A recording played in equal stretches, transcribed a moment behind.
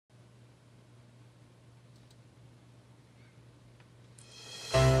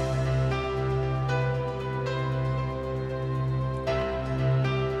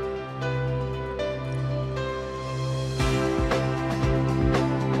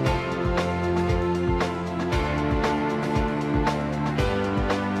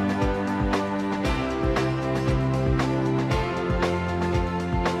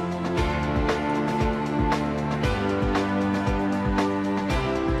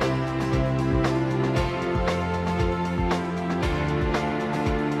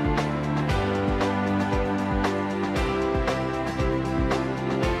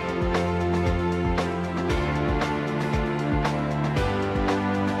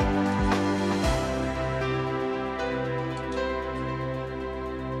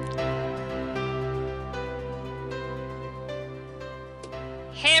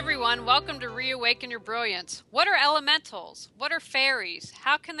everyone. Welcome to Reawaken Your Brilliance. What are elementals? What are fairies?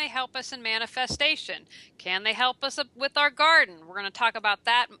 How can they help us in manifestation? Can they help us with our garden? We're going to talk about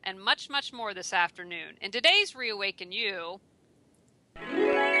that and much, much more this afternoon. In today's Reawaken You,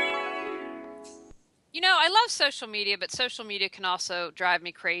 I love social media, but social media can also drive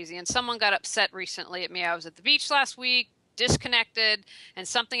me crazy. And someone got upset recently at me. I was at the beach last week, disconnected, and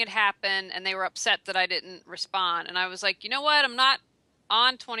something had happened, and they were upset that I didn't respond. And I was like, you know what? I'm not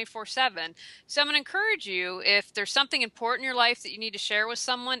on 24/7. So I'm going to encourage you, if there's something important in your life that you need to share with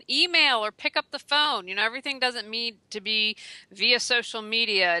someone, email or pick up the phone. Everything doesn't need to be via social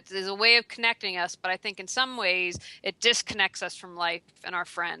media. It is a way of connecting us, but I think in some ways it disconnects us from life and our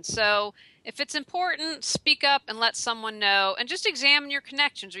friends. So if it's important, speak up and let someone know, and just examine your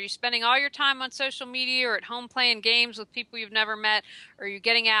connections. Are you spending all your time on social media or at home playing games with people you've never met? Or are you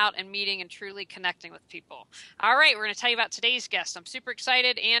getting out and meeting and truly connecting with people? All right, we're going to tell you about today's guest. I'm super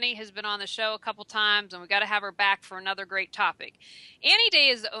excited. Annie has been on the show a couple times, and we got to have her back for another great topic. Annie Day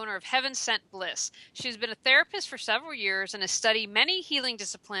is the owner of Heaven Sent Bliss. She's been a therapist for several years and has studied many healing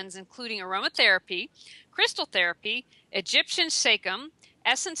disciplines, including aromatherapy, crystal therapy, Egyptian Sekum,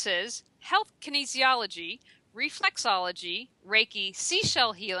 essences, health kinesiology, reflexology, Reiki,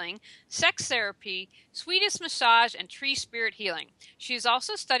 seashell healing, sex therapy, Swedish massage, and tree spirit healing. She has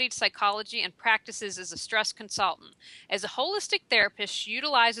also studied psychology and practices as a stress consultant. As a holistic therapist, she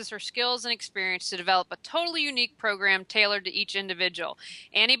utilizes her skills and experience to develop a totally unique program tailored to each individual.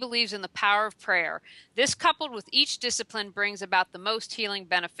 Annie believes in the power of prayer. This, coupled with each discipline, brings about the most healing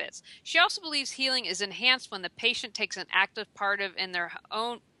benefits. She also believes healing is enhanced when the patient takes an active part in their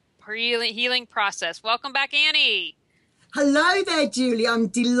own healing process. Welcome back, Annie. Hello there, Julie. I'm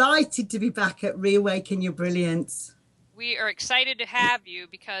delighted to be back at Reawaken Your Brilliance. We are excited to have you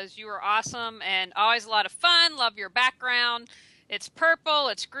because you are awesome and always a lot of fun. Love your background. It's purple,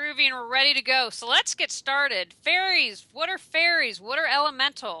 it's groovy, and we're ready to go. So let's get started. Fairies. What are fairies? What are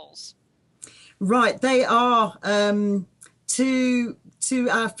elementals? Right, they are to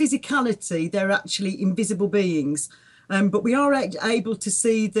our physicality, they're actually invisible beings. But we are able to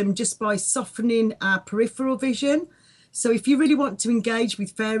see them just by softening our peripheral vision. So if you really want to engage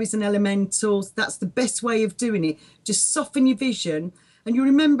with fairies and elementals, that's the best way of doing it. Just soften your vision. And you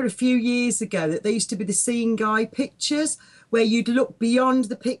remember a few years ago that there used to be the seeing eye pictures where you'd look beyond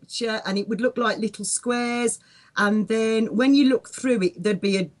the picture and it would look like little squares. And then when you look through it, there'd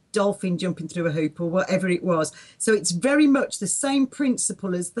be a dolphin jumping through a hoop or whatever it was. So it's very much the same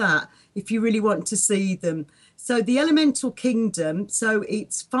principle as that if you really want to see them. So the elemental kingdom, so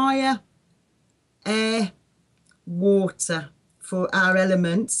it's fire, air, water for our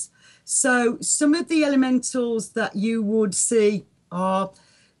elements. So some of the elementals that you would see are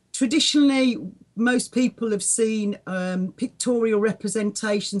traditionally, most people have seen pictorial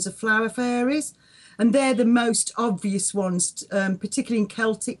representations of flower fairies, and they're the most obvious ones, particularly in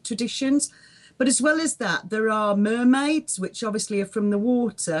Celtic traditions. But as well as that, there are mermaids, which obviously are from the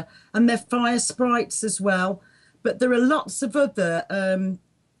water, and they're fire sprites as well. But there are lots of other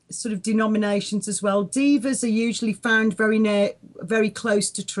sort of denominations as well. Divas are usually found very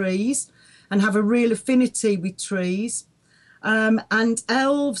close to trees and have a real affinity with trees. And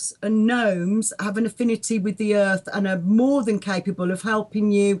elves and gnomes have an affinity with the earth and are more than capable of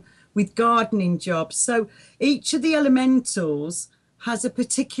helping you with gardening jobs. So each of the elementals has a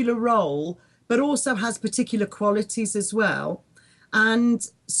particular role, but also has particular qualities as well. And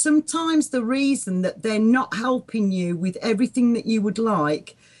sometimes the reason that they're not helping you with everything that you would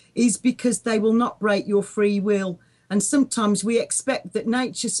like is because they will not break your free will. And sometimes we expect that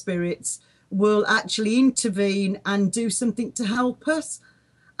nature spirits will actually intervene and do something to help us.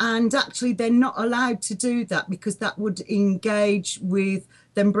 And actually, they're not allowed to do that because that would engage with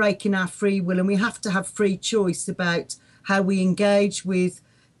them breaking our free will. And we have to have free choice about how we engage with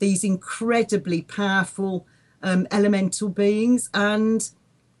these incredibly powerful elemental beings. And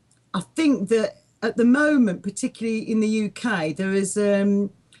I think that at the moment, particularly in the UK,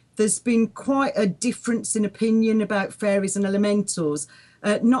 there's been quite a difference in opinion about fairies and elementals,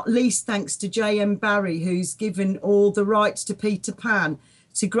 not least thanks to J.M. Barrie, who's given all the rights to Peter Pan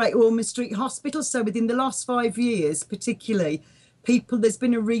to Great Ormond Street Hospital. So within the last 5 years, particularly, there's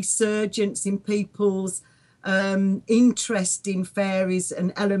been a resurgence in people's interest in fairies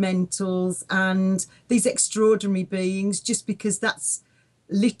and elementals and these extraordinary beings, just because that's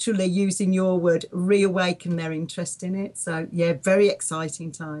literally, using your word, reawaken their interest in it. So yeah, very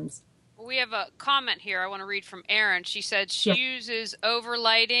exciting times. We have a comment here I want to read from Erin. She said she uses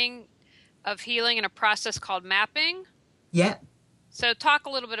overlighting of healing in a process called mapping. Yeah. So talk a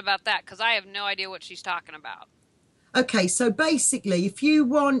little bit about that, because I have no idea what she's talking about. Okay, so basically, if you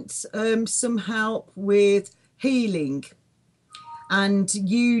want some help with healing and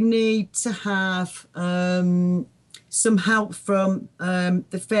you need to have some help from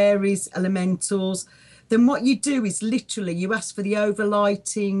the fairies, elementals, then what you do is literally you ask for the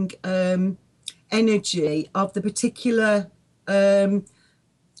overlighting energy of the particular um,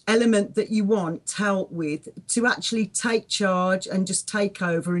 element that you want help with to actually take charge and just take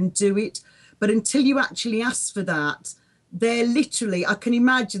over and do it. But until you actually ask for that, they're literally, I can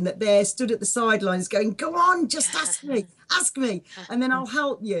imagine that they're stood at the sidelines going, go on, just ask me, and then I'll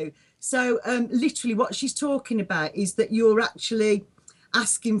help you. So literally what she's talking about is that you're actually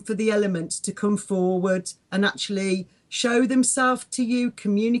asking for the elements to come forward and actually show themselves to you,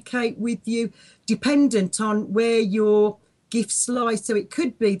 communicate with you, dependent on where your gifts lie. So it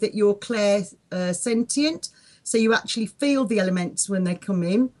could be that you're clair sentient, so you actually feel the elements when they come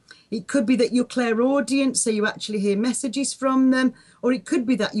in. It could be that you're clairaudient, so you actually hear messages from them, or it could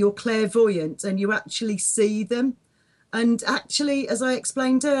be that you're clairvoyant and you actually see them. And actually, as I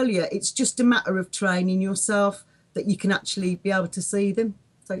explained earlier, it's just a matter of training yourself that you can actually be able to see them.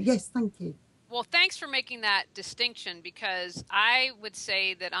 So yes, thank you. Well, thanks for making that distinction because I would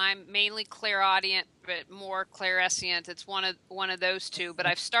say that I'm mainly clairaudient, but more clairsentient. It's one of those two. But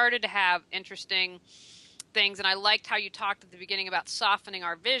I've started to have interesting things, and I liked how you talked at the beginning about softening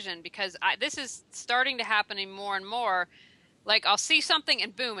our vision because this is starting to happen more and more. Like I'll see something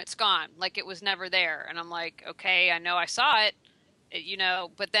and boom, it's gone, like it was never there, and I'm like, okay, I know I saw it,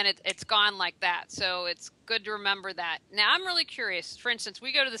 but then it's gone like that. So it's good to remember that. Now I'm really curious. For instance,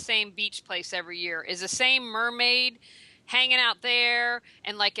 we go to the same beach place every year. Is the same mermaid hanging out there?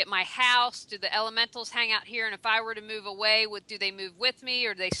 And like at my house, do the elementals hang out here? And if I were to move away, do they move with me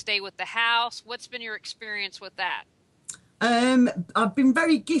or do they stay with the house? What's been your experience with that? I've been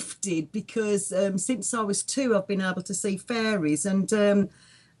very gifted because since I was two, I've been able to see fairies, and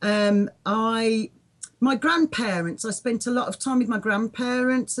I my grandparents, I spent a lot of time with my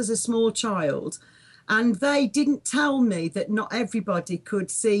grandparents as a small child, and they didn't tell me that not everybody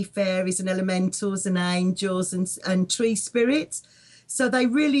could see fairies and elementals and angels and tree spirits. So they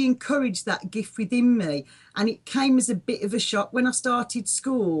really encouraged that gift within me. And it came as a bit of a shock when I started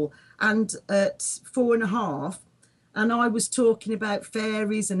school and at 4.5, and I was talking about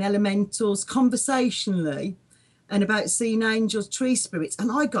fairies and elementals conversationally and about seeing angels, tree spirits,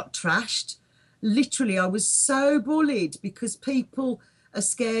 and I got trashed. Literally, I was so bullied because people are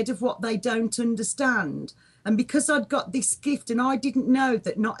scared of what they don't understand. And because I'd got this gift and I didn't know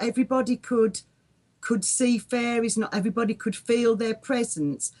that not everybody could see fairies, not everybody could feel their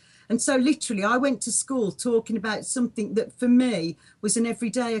presence. And so literally I went to school talking about something that for me was an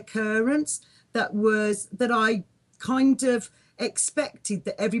everyday occurrence, that I kind of expected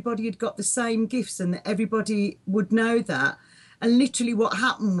that everybody had got the same gifts and that everybody would know that. And literally what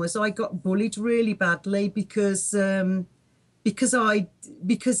happened was I got bullied really badly because I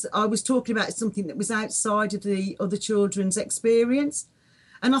was talking about something that was outside of the other children's experience.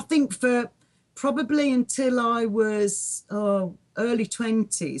 And I think for probably until I was early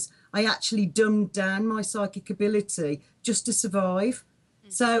 20s, I actually dumbed down my psychic ability just to survive.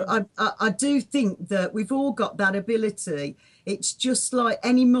 So I do think that we've all got that ability. It's just like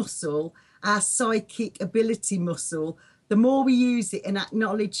any muscle, our psychic ability muscle. The more we use it and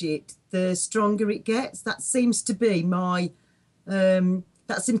acknowledge it, the stronger it gets. That seems to be my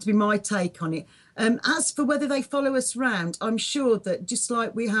take on it. As for whether they follow us around, I'm sure that just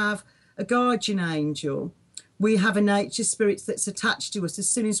like we have a guardian angel, we have a nature spirit that's attached to us as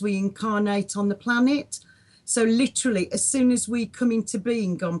soon as we incarnate on the planet. So literally, as soon as we come into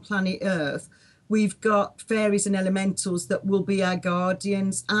being on planet Earth, we've got fairies and elementals that will be our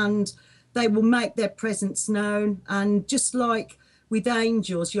guardians, and they will make their presence known. And just like with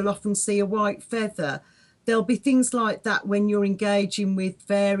angels, you'll often see a white feather. There'll be things like that when you're engaging with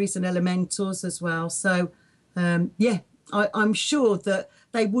fairies and elementals as well. So, yeah, I'm sure that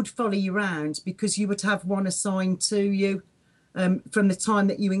they would follow you around because you would have one assigned to you from the time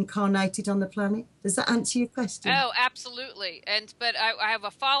that you incarnated on the planet. Does that answer your question? Oh, absolutely. But I have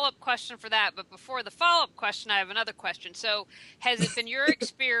a follow-up question for that. But before the follow-up question, I have another question. So, has it been your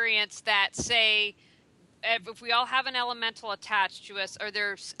experience that, say, if we all have an elemental attached to us, are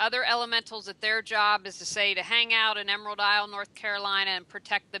there other elementals that their job is to say to hang out in Emerald Isle, North Carolina, and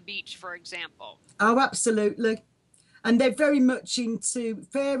protect the beach, for example? Oh, absolutely. And they're very much into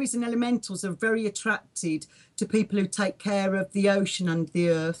fairies, and elementals are very attracted to people who take care of the ocean and the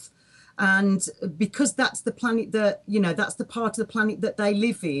earth. And because that's the planet that, that's the part of the planet that they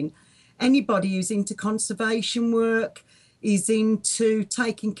live in, anybody who's into conservation work, is into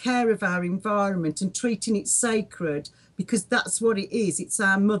taking care of our environment and treating it sacred, because that's what it is. It's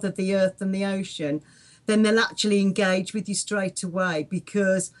our mother, the earth and the ocean. Then they'll actually engage with you straight away,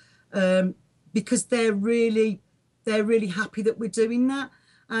 because they're really happy that we're doing that.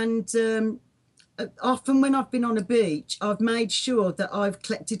 And often when I've been on a beach, I've made sure that I've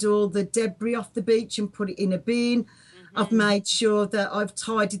collected all the debris off the beach and put it in a bin. I've Hmm. made sure that I've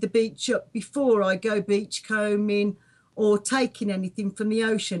tidied the beach up before I go beach combing or taking anything from the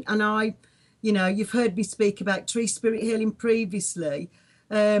ocean. And you've heard me speak about tree spirit healing previously.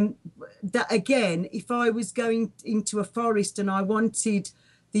 Um, that again, if I was going into a forest and I wanted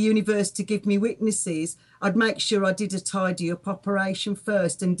the universe to give me witnesses, I'd make sure I did a tidy up operation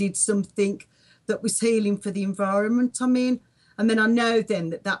first and did something that was healing for the environment I'm in. And then I know then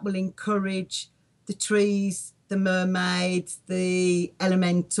that that will encourage the trees, the mermaids, the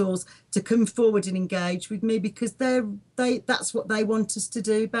elementals to come forward and engage with me, because that's what they want us to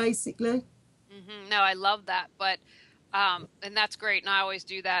do, basically. No, I love that. But and that's great. And I always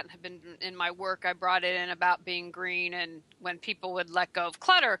do that and have been in my work. I brought it in about being green and when people would let go of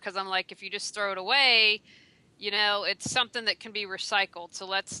clutter, because I'm like, if you just throw it away, it's something that can be recycled. So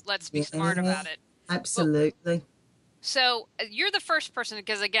let's be smart Yeah, about it. But absolutely. so you're the first person,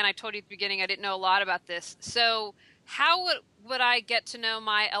 because again, I told you at the beginning I didn't know a lot about this. So how would I get to know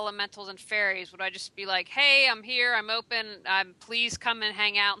my elementals and fairies? Would I just be like, "Hey, I'm here. I'm open. Please come and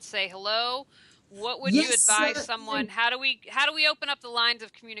hang out and say hello." What would you Yes, advise someone? certainly. How do we open up the lines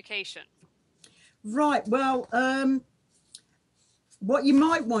of communication? Right. Well, what you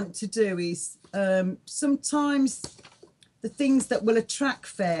might want to do is, sometimes the things that will attract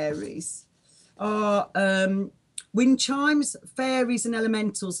fairies are wind chimes. Fairies and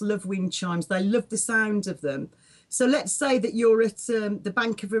elementals love wind chimes. They love the sound of them. So let's say that you're at the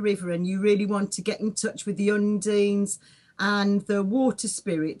bank of a river and you really want to get in touch with the undines and the water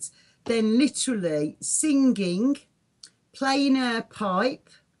spirits, then literally singing, playing a pipe,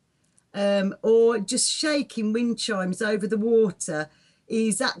 or just shaking wind chimes over the water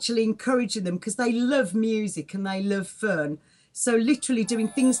is actually encouraging them, because they love music and they love fun. So literally doing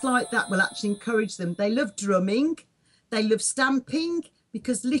things like that will actually encourage them. They love drumming, they love stamping,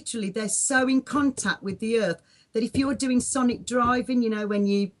 because literally they're so in contact with the earth that if you're doing sonic driving, when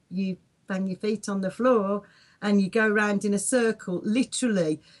you bang your feet on the floor and you go round in a circle,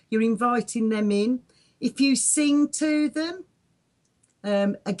 literally you're inviting them in. If you sing to them,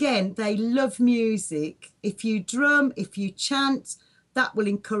 again, they love music. If you drum, if you chant, that will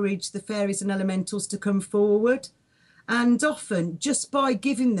encourage the fairies and elementals to come forward. And often, just by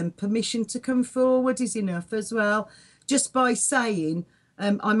giving them permission to come forward is enough as well. Just by saying,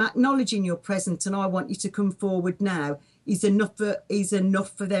 I'm acknowledging your presence and I want you to come forward now, is enough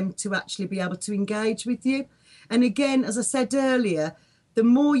for them to actually be able to engage with you. And again, as I said earlier, the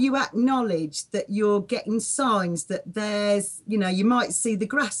more you acknowledge that you're getting signs that you might see the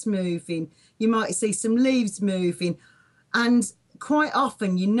grass moving, you might see some leaves moving, and quite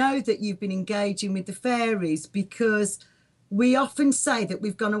often you know that you've been engaging with the fairies, because we often say that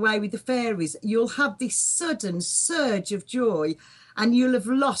we've gone away with the fairies. You'll have this sudden surge of joy and you'll have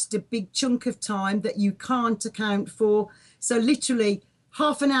lost a big chunk of time that you can't account for. So literally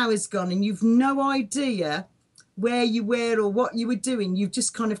half an hour's gone and you've no idea where you were or what you were doing. You've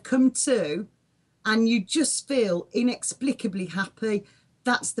just kind of come to and you just feel inexplicably happy.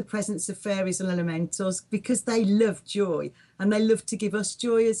 That's the presence of fairies and elementals, because they love joy and they love to give us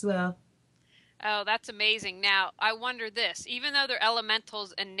joy as well. Oh, that's amazing. Now, I wonder this, even though they're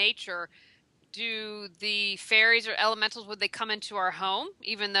elementals in nature, do the fairies or elementals, would they come into our home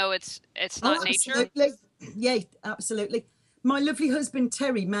even though it's Oh, not nature? absolutely. Yeah, absolutely. My lovely husband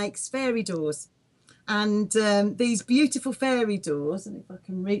Terry makes fairy doors, and these beautiful fairy doors, and if I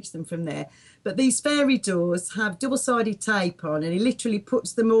can reach them from there, but these fairy doors have double-sided tape on, and he literally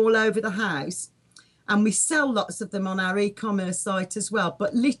puts them all over the house. And we sell lots of them on our e-commerce site as well.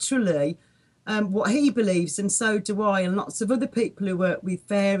 But literally, what he believes, and so do I, and lots of other people who work with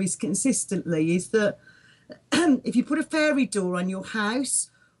fairies consistently, is that if you put a fairy door on your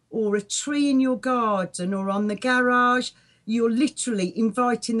house or a tree in your garden or on the garage, you're literally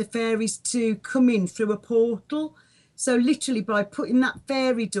inviting the fairies to come in through a portal. So literally by putting that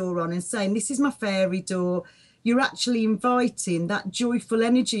fairy door on and saying, this is my fairy door, you're actually inviting that joyful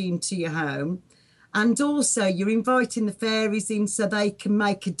energy into your home. And also you're inviting the fairies in so they can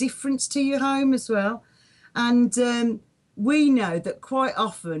make a difference to your home as well. And we know that quite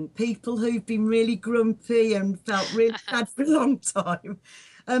often people who've been really grumpy and felt really sad for a long time,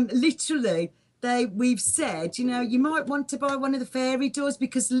 literally we've said, you know, you might want to buy one of the fairy doors,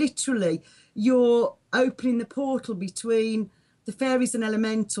 because literally you're opening the portal between the fairies and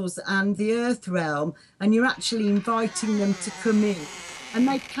elementals and the earth realm, and you're actually inviting them to come in, and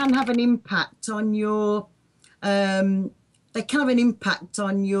they can have an impact on your they can have an impact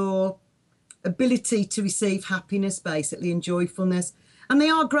on your ability to receive happiness, basically, and joyfulness. And they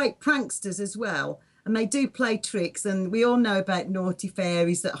are great pranksters as well, and they do play tricks, and we all know about naughty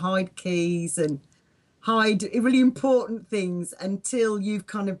fairies that hide keys and hide really important things until you've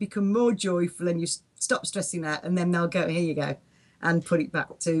kind of become more joyful and you stop stressing out, and then they'll go, here you go, and put it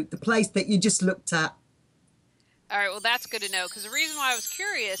back to the place that you just looked at. All right, well, that's good to know, because the reason why I was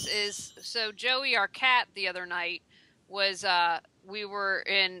curious is, so Joey, our cat, the other night was we were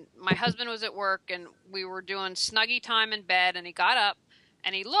in, my husband was at work and we were doing snuggy time in bed, and he got up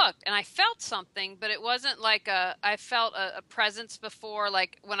and he looked, and I felt something, but it wasn't like I felt a presence before,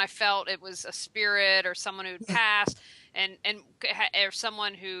 like when I felt it was a spirit or someone who'd Yeah, passed, and or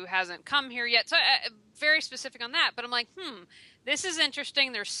someone who hasn't come here yet. So very specific on that, but I'm like, this is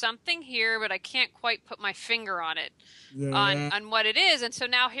interesting. There's something here, but I can't quite put my finger on it, yeah. on what it is. And so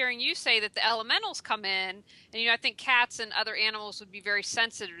now hearing you say that the elementals come in, and I think cats and other animals would be very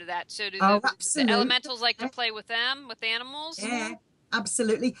sensitive to that. So do Oh, the absolutely. elementals like to play with them, with animals? Yeah,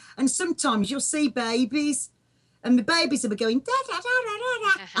 absolutely. And sometimes you'll see babies, and the babies will be going da, da, da, da,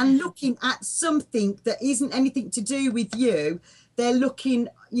 da, da, and looking at something that isn't anything to do with you. They're looking,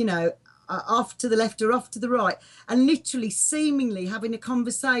 you know, off to the left or off to the right, and literally seemingly having a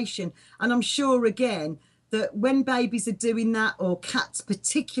conversation. And I'm sure again that when babies are doing that, or cats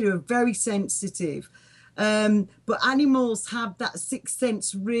particularly, are very sensitive. But animals have that sixth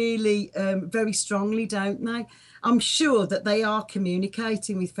sense really very strongly, don't they? I'm sure that they are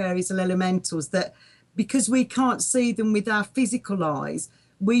communicating with fairies and elementals, that because we can't see them with our physical eyes,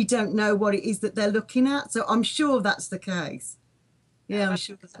 we don't know what it is that they're looking at. So I'm sure that's the case. No, Yeah, I'm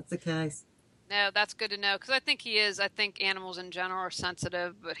sure that's the case. no, that's good to know, because I think he is. I think animals in general are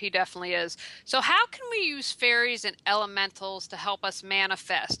sensitive, but he definitely is. So how can we use fairies and elementals to help us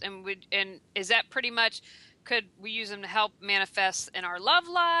manifest? And is that pretty much, could we use them to help manifest in our love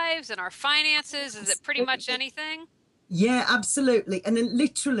lives and our finances? Is it pretty much Absolutely. anything? Yeah, absolutely. And then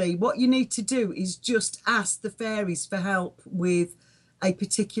literally what you need to do is just ask the fairies for help with a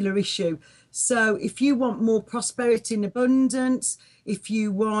particular issue. So if you want more prosperity and abundance, if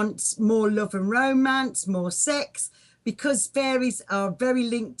you want more love and romance, more sex, because fairies are very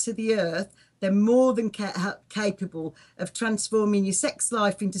linked to the earth, they're more than capable of transforming your sex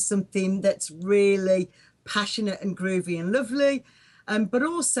life into something that's really passionate and groovy and lovely. But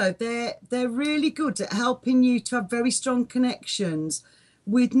also they're really good at helping you to have very strong connections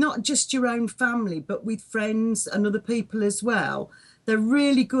with not just your own family, but with friends and other people as well. They're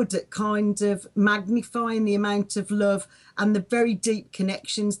really good at kind of magnifying the amount of love and the very deep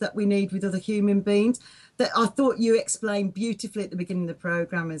connections that we need with other human beings, that I thought you explained beautifully at the beginning of the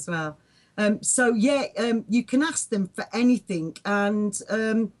program as well. So yeah, you can ask them for anything. And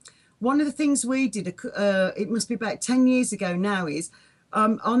one of the things we did, it must be about 10 years ago now, is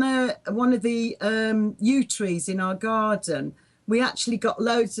on one of the yew trees in our garden, we actually got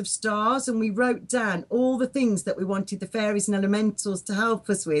loads of stars, and we wrote down all the things that we wanted the fairies and elementals to help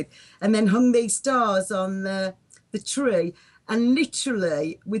us with, and then hung these stars on the tree. And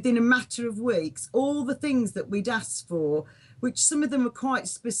literally within a matter of weeks, all the things that we'd asked for, which some of them were quite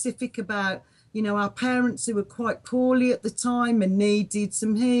specific about, you know, our parents who were quite poorly at the time and needed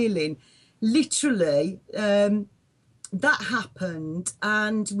some healing, literally that happened.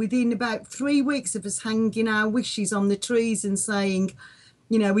 And within about 3 weeks of us hanging our wishes on the trees and saying,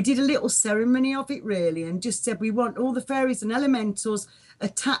 you know, we did a little ceremony of it really, and just said we want all the fairies and elementals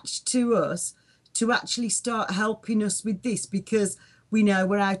attached to us to actually start helping us with this, because we know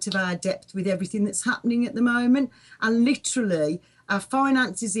we're out of our depth with everything that's happening at the moment. And literally our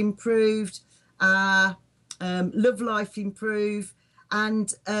finances improved, our love life improved,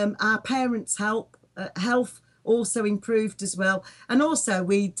 and our parents' health also improved as well. And also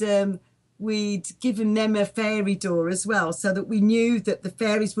we'd given them a fairy door as well, so that we knew that the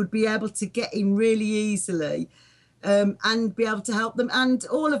fairies would be able to get in really easily, and be able to help them. And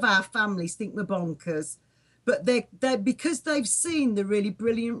all of our families think we're bonkers, but they're because they've seen the really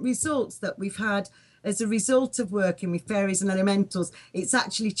brilliant results that we've had as a result of working with fairies and elementals. It's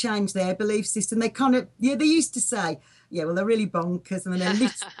actually changed their belief system. They kind of, yeah, they used to say, yeah, well, they're really bonkers, and then they're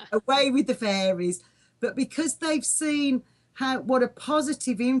lit away with the fairies. But because they've seen what a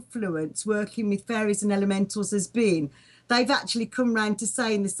positive influence working with fairies and elementals has been, they've actually come round to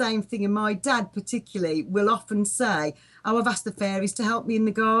saying the same thing. And my dad particularly will often say, oh, I've asked the fairies to help me in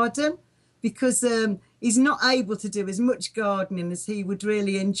the garden. because he's not able to do as much gardening as he would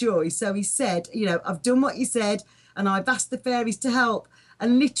really enjoy. So he said, you know, I've done what you said and I've asked the fairies to help.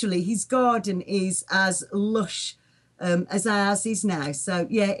 And literally his garden is as lush as ours is now. So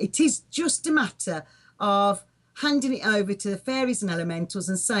yeah, it is just a matter of handing it over to the fairies and elementals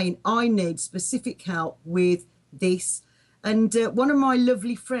and saying, I need specific help with this. And one of my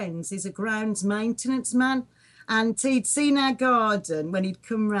lovely friends is a grounds maintenance man, and he'd seen our garden when he'd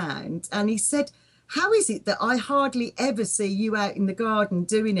come round, and he said, how is it that I hardly ever see you out in the garden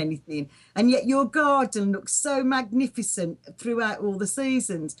doing anything, and yet your garden looks so magnificent throughout all the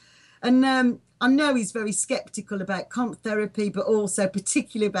seasons? And I know he's very sceptical about comp therapy, but also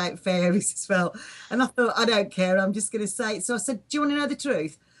particularly about fairies as well. And I thought, I don't care, I'm just going to say it. So I said, do you want to know the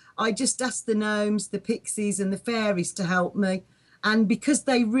truth? I just asked the gnomes, the pixies and the fairies to help me. And because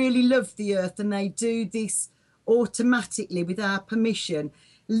they really love the earth and they do this automatically with our permission,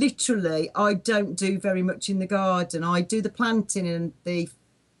 literally, I don't do very much in the garden. I do the planting, and the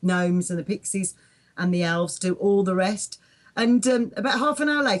gnomes and the pixies and the elves do all the rest. And about half an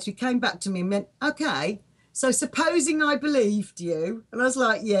hour later, he came back to me and went, okay, so supposing I believed you. And I was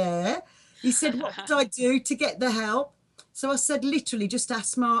like, yeah. He said, what did I do to get the help? So I said, literally, just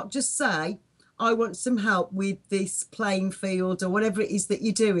ask Mark, just say, I want some help with this playing field or whatever it is that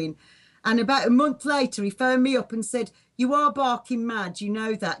you're doing. And about a month later, he phoned me up and said, you are barking mad. You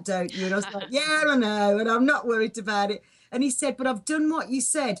know that, don't you? And I was like, yeah, I know. And I'm not worried about it. And he said, but I've done what you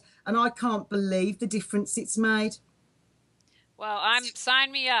said. And I can't believe the difference it's made. Well,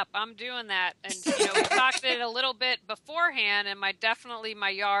 sign me up. I'm doing that. And we talked it a little bit beforehand, and my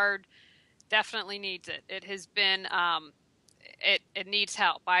yard definitely needs it. It has been it needs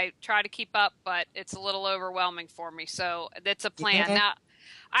help. I try to keep up, but it's a little overwhelming for me. So that's a plan. Yeah. Now,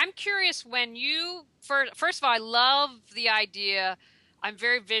 I'm curious when first of all, I love the idea. I'm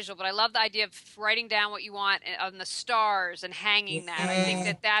very visual, but I love the idea of writing down what you want on the stars and hanging that. I think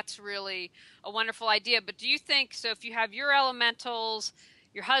that that's really a wonderful idea. But do you think, so if you have your elementals,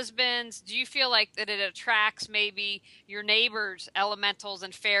 your husband's, do you feel like that it attracts maybe your neighbors, elementals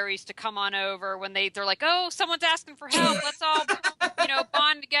and fairies to come on over when they're like, oh, someone's asking for help. Let's all,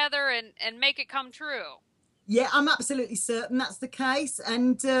 bond together and make it come true. Yeah, I'm absolutely certain that's the case.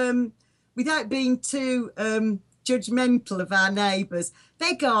 And without being too judgmental of our neighbours,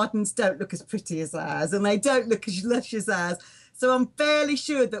 their gardens don't look as pretty as ours and they don't look as lush as ours. So I'm fairly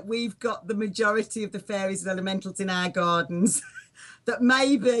sure that we've got the majority of the fairies and elementals in our gardens that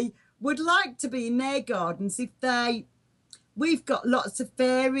maybe would like to be in their gardens we've got lots of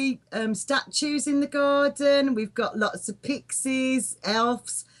fairy statues in the garden. We've got lots of pixies,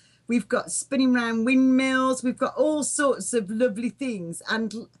 elves. We've got spinning round windmills. We've got all sorts of lovely things.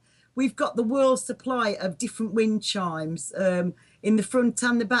 And we've got the world's supply of different wind chimes in the front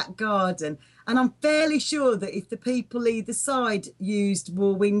and the back garden. And I'm fairly sure that if the people either side used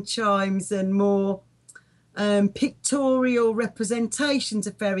more wind chimes and more pictorial representations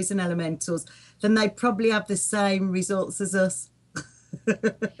of fairies and elementals, then they'd probably have the same results as us. No,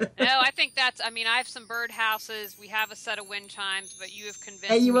 I think I have some bird houses. We have a set of wind chimes, but you have convinced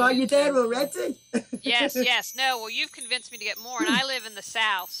There you me. are, you're there already. Yes. No, well, you've convinced me to get more, and I live in the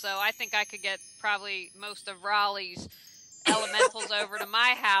South, so I think I could get probably most of Raleigh's elementals over to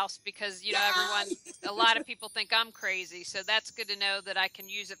my house because, a lot of people think I'm crazy, so that's good to know that I can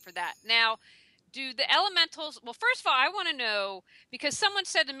use it for that. Now, do the elementals, well, first of all, I want to know, because someone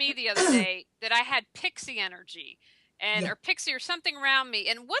said to me the other day that I had pixie energy. Or pixie or something around me.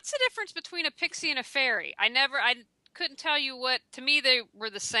 And what's the difference between a pixie and a fairy? I couldn't tell you what. To me, they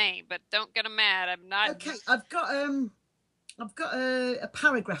were the same. But don't get them mad. I'm not. Okay, I've got a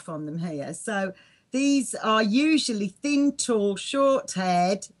paragraph on them here. So these are usually thin, tall,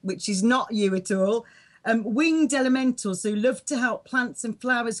 short-haired, which is not you at all. Winged elementals who love to help plants and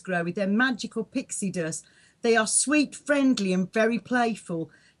flowers grow with their magical pixie dust. They are sweet, friendly, and very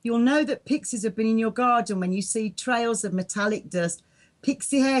playful. You'll know that pixies have been in your garden when you see trails of metallic dust.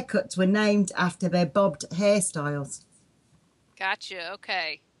 Pixie haircuts were named after their bobbed hairstyles. Gotcha.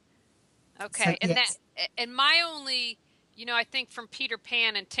 Okay. So, And yes. my only, I think from Peter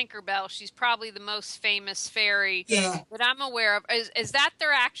Pan and Tinkerbell, she's probably the most famous fairy that I'm aware of. Is that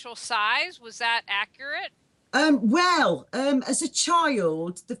their actual size? Was that accurate? As a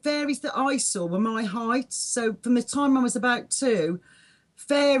child, the fairies that I saw were my height. So from the time I was about 2,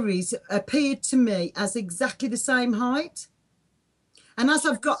 fairies appeared to me as exactly the same height. And as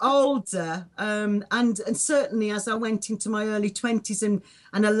I've got older, and certainly as I went into my early 20s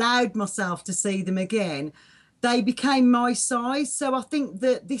and allowed myself to see them again, they became my size. So I think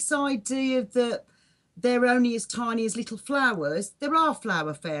that this idea that they're only as tiny as little flowers. There are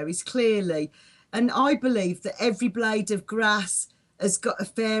flower fairies, clearly. And I believe that every blade of grass has got a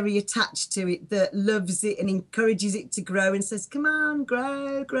fairy attached to it that loves it and encourages it to grow and says, come on,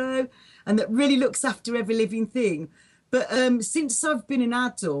 grow, grow, and that really looks after every living thing. But since I've been an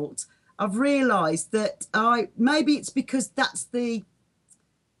adult, I've realised that maybe it's because that's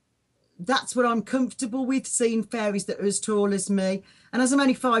what I'm comfortable with, seeing fairies that are as tall as me. And as I'm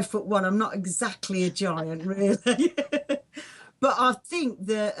only 5'1", I'm not exactly a giant, really. But I think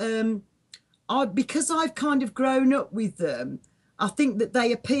that because I've kind of grown up with them, I think that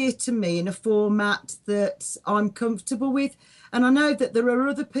they appear to me in a format that I'm comfortable with. And I know that there are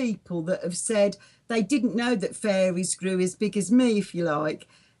other people that have said they didn't know that fairies grew as big as me, if you like.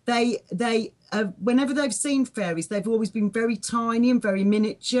 They whenever they've seen fairies, they've always been very tiny and very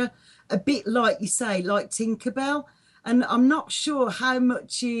miniature, a bit like you say, like Tinkerbell. And I'm not sure how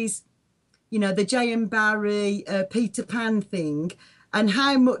much is, the J.M. Barrie, Peter Pan thing, and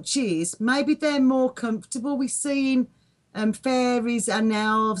how much is maybe they're more comfortable with seeing fairies and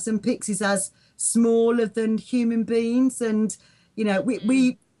elves and pixies as smaller than human beings. And,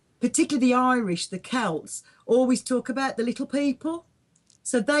 we particularly the Irish, the Celts, always talk about the little people.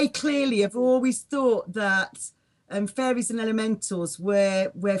 So they clearly have always thought that fairies and elementals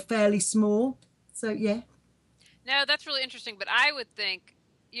were fairly small. So, yeah. No, that's really interesting. But I would think,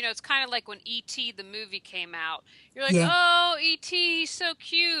 it's kind of like when E.T. the movie came out. You're like, Yeah. oh, E.T. so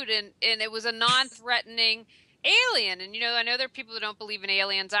cute, and it was a non-threatening alien. And I know there are people that don't believe in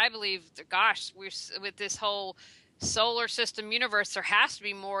aliens. I believe, gosh, we're with this whole solar system universe, there has to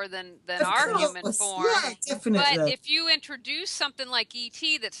be more than Of our human course. form. Yeah, But definitely. if you introduce something like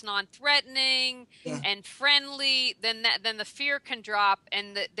ET that's non-threatening Yeah. and friendly, then the fear can drop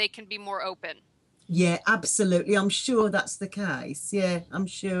and they can be more open. Yeah, absolutely. I'm sure that's the case. Yeah, I'm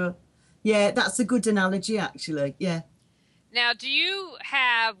sure. Yeah, that's a good analogy, actually. Yeah. Now,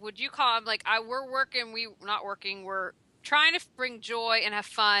 would you call them like, we're working, not working, we're trying to bring joy and have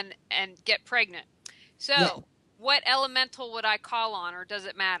fun and get pregnant. Yeah. So, what elemental would I call on, or does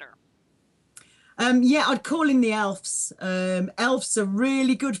it matter? Yeah, I'd call in the elves. Elves are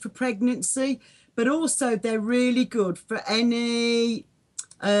really good for pregnancy, but also they're really good for any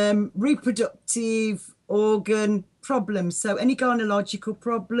reproductive organ problems. So any gynecological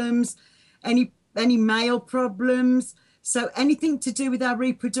problems, any male problems. So anything to do with our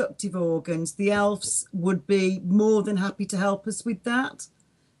reproductive organs, the elves would be more than happy to help us with that.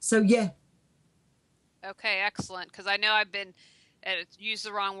 So yeah, Okay, excellent. Because I know I've been, used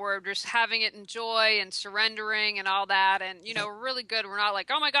the wrong word, just having it in joy and surrendering and all that. And, we're really good. We're not like,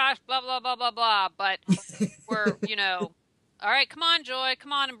 oh my gosh, blah, blah, blah, blah, blah. But we're, all right, come on, Joy,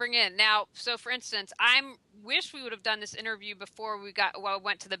 come on and bring in. Now, so for instance, wish we would have done this interview before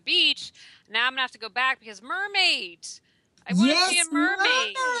went to the beach. Now I'm gonna have to go back because mermaids. I want to see a yes,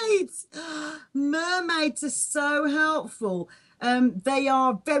 mermaid. mermaids. Mermaids are so helpful. They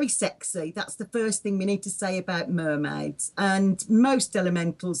are very sexy. That's the first thing we need to say about mermaids. And most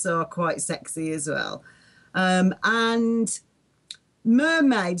elementals are quite sexy as well. And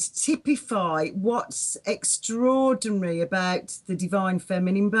mermaids typify what's extraordinary about the divine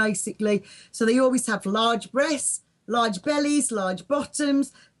feminine, basically. So they always have large breasts, large bellies, large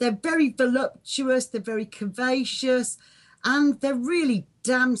bottoms. They're very voluptuous, they're very curvaceous, and they're really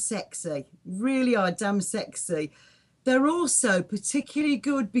damn sexy. Really are damn sexy. They're also particularly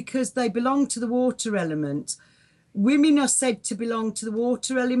good because they belong to the water element. Women are said to belong to the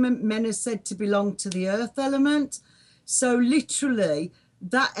water element, men are said to belong to the earth element. So literally,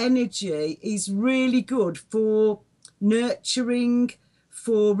 that energy is really good for nurturing,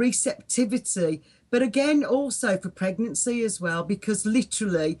 for receptivity, but again, also for pregnancy as well, because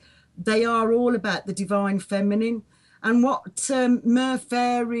literally they are all about the divine feminine. And what mer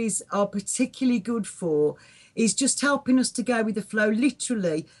fairies are particularly good for is just helping us to go with the flow,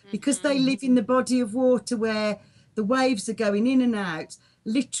 literally, because they Hmm. live in the body of water where the waves are going in and out.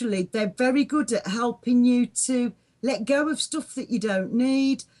 Literally, they're very good at helping you to let go of stuff that you don't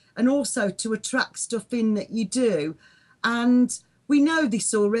need and also to attract stuff in that you do. And we know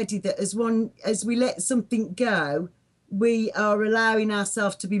this already, that as we let something go, we are allowing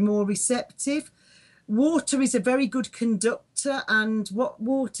ourselves to be more receptive. Water is a very good conductor, and what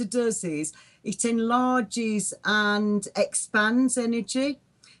water does is it enlarges and expands energy.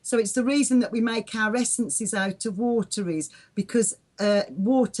 So it's the reason that we make our essences out of water, is because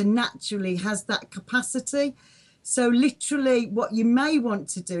water naturally has that capacity. So literally what you may want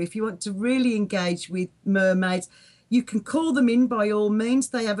to do, if you want to really engage with mermaids, you can call them in by all means.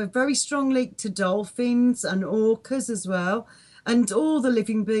 They have a very strong link to dolphins and orcas as well. and all the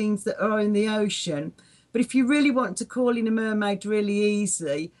living beings that are in the ocean. But if you really want to call in a mermaid really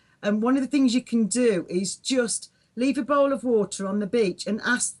easy, one of the things you can do is just leave a bowl of water on the beach and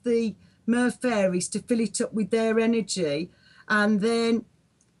ask the mer fairies to fill it up with their energy, and then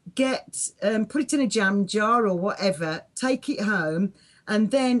put it in a jam jar or whatever, take it home,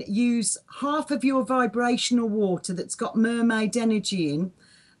 and then use half of your vibrational water that's got mermaid energy in,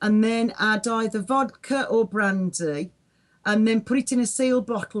 and then add either vodka or brandy, and then put it in a sealed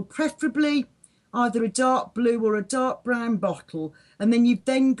bottle, preferably either a dark blue or a dark brown bottle. And then you've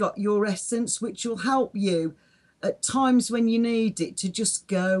then got your essence, which will help you at times when you need it to just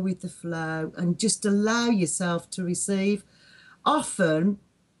go with the flow and just allow yourself to receive. Often,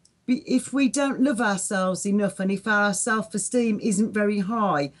 if we don't love ourselves enough, and if our self-esteem isn't very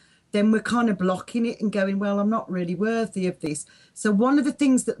high, then we're kind of blocking it and going, well, I'm not really worthy of this. So one of the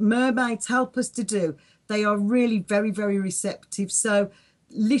things that mermaids help us to do, they are really very, very receptive. So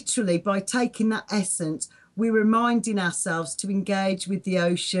literally by taking that essence, we're reminding ourselves to engage with the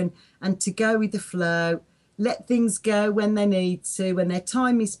ocean and to go with the flow, let things go when they need to, when their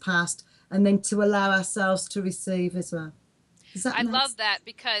time is past, and then to allow ourselves to receive as well. I love that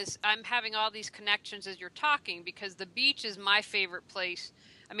because I'm having all these connections as you're talking, because the beach is my favorite place.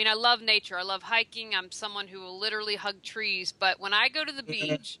 I mean, I love nature. I love hiking. I'm someone who will literally hug trees. But when I go to the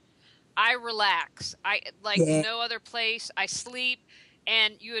Yeah, beach, I relax. I like yeah, no other place. I sleep.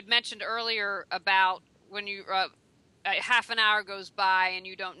 And you had mentioned earlier about when you half an hour goes by and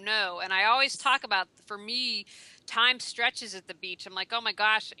you don't know. And I always talk about, for me, time stretches at the beach. I'm like, oh my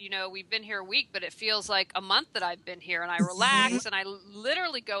gosh, we've been here a week, but it feels like a month that I've been here. And I yeah. relax and I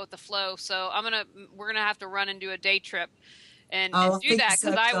literally go with the flow. So we're gonna have to run and do a day trip and Oh, I do think that,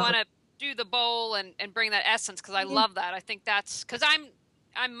 because so, I want Carl. to do the bowl and bring that essence, because I Yeah, love that. I think that's because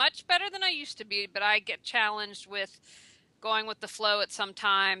I'm much better than I used to be, but I get challenged with going with the flow at some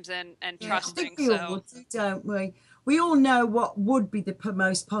times and yeah. I think trusting. we all So do, don't we? We all know what would be the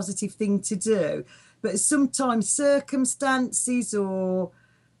most positive thing to do, but sometimes circumstances or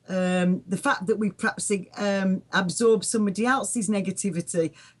the fact that we perhaps absorb somebody else's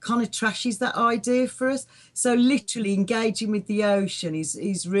negativity kind of trashes that idea for us. So literally engaging with the ocean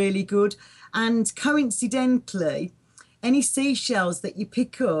is really good. And coincidentally, any seashells that you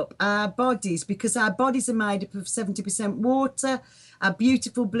pick up, our bodies, because our bodies are made up of 70% water, our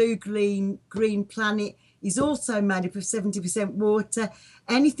beautiful blue green planet is also made up of 70% water.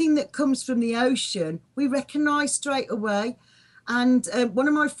 Anything that comes from the ocean, we recognize straight away. And one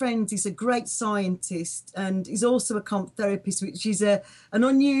of my friends is a great scientist and is also a comp therapist, which is an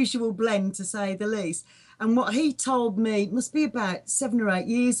unusual blend to say the least. And what he told me, must be about 7 or 8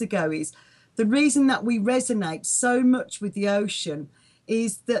 years ago, is the reason that we resonate so much with the ocean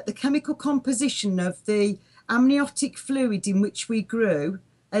is that the chemical composition of the amniotic fluid in which we grew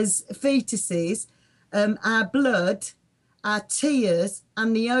as fetuses, our blood, our tears,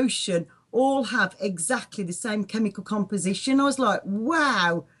 and the ocean all have exactly the same chemical composition. I was like,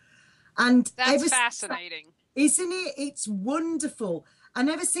 wow. And that's ever since that, fascinating. isn't it? It's wonderful. And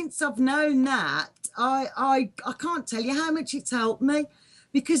ever since I've known that, I can't tell you how much it's helped me,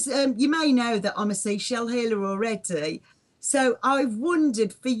 because you may know that I'm a seashell healer already. So I've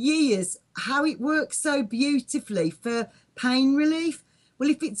wondered for years how it works so beautifully for pain relief. Well,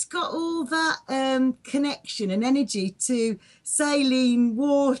 if it's got all that connection and energy to saline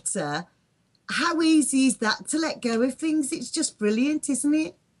water, how easy is that to let go of things? It's just brilliant, isn't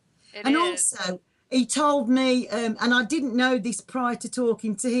it? It And is. also, he told me, and I didn't know this prior to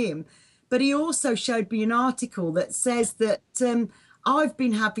talking to him, but he also showed me an article that says that I've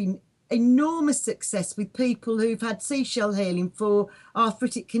been having enormous success with people who've had seashell healing for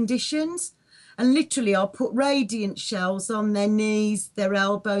arthritic conditions. And literally, I'll put radiant shells on their knees, their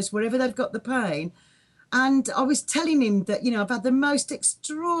elbows, wherever they've got the pain. And I was telling him that, I've had the most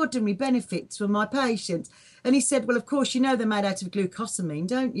extraordinary benefits for my patients. And he said, well, of course, they're made out of glucosamine,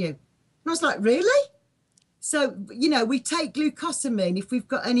 don't you? And I was like, really? So, we take glucosamine if we've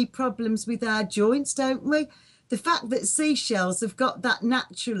got any problems with our joints, don't we? The fact that seashells have got that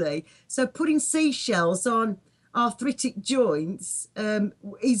naturally. So putting seashells on arthritic joints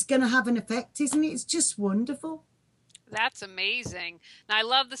is going to have an effect, isn't it? It's just wonderful. That's amazing. Now, I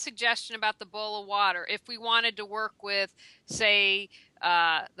love the suggestion about the bowl of water. If we wanted to work with, say,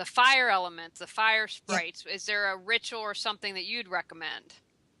 the fire elements, the fire Yeah. sprites, is there a ritual or something that you'd recommend?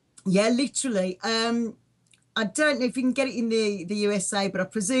 Yeah, literally. I don't know if you can get it in the USA, but I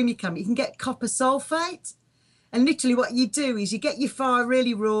presume you can. You can get copper sulfate. And literally what you do is you get your fire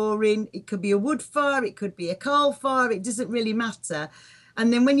really roaring. It could be a wood fire, it could be a coal fire, it doesn't really matter.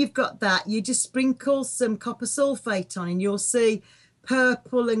 And then when you've got that, you just sprinkle some copper sulfate on, and you'll see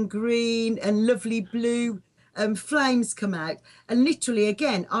purple and green and lovely blue flames come out. And literally,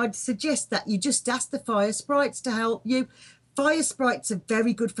 again, I'd suggest that you just ask the fire sprites to help you. Fire sprites are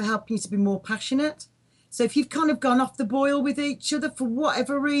very good for helping you to be more passionate. So if you've kind of gone off the boil with each other for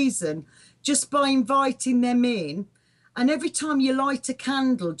whatever reason, just by inviting them in, and every time you light a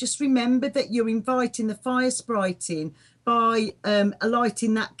candle, just remember that you're inviting the fire sprite in by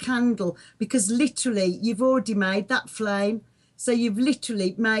lighting that candle, because literally you've already made that flame. So you've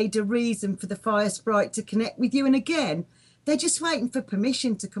literally made a reason for the fire sprite to connect with you. And again, they're just waiting for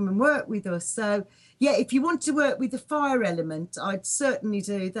permission to come and work with us. So yeah, if you want to work with the fire element, I'd certainly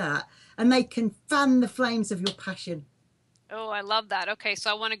do that. And they can fan the flames of your passion. Oh, I love that. Okay,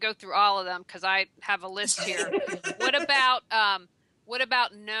 so I want to go through all of them because I have a list here. What about what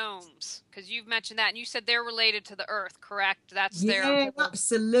about gnomes? Because you've mentioned that, and you said they're related to the earth, correct? That's their Yeah, whole.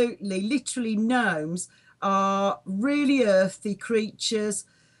 absolutely. Literally, gnomes are really earthy creatures.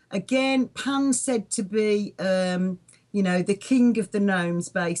 Again, Pan's said to be, the king of the gnomes,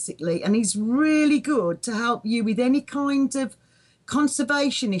 basically, and he's really good to help you with any kind of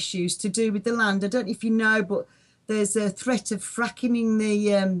conservation issues to do with the land. I don't know if you know, but there's a threat of fracking in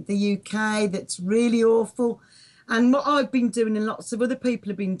the UK that's really awful. And what I've been doing, and lots of other people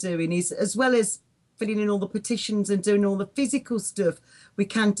have been doing, is as well as filling in all the petitions and doing all the physical stuff we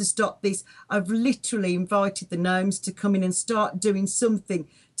can to stop this, I've literally invited the gnomes to come in and start doing something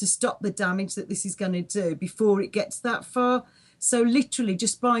to stop the damage that this is going to do before it gets that far. So literally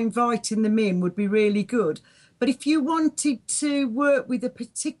just by inviting them in would be really good. But if you wanted to work with a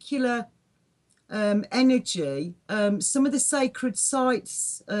particular energy, some of the sacred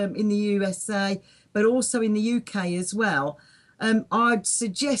sites in the USA, but also in the UK as well, I'd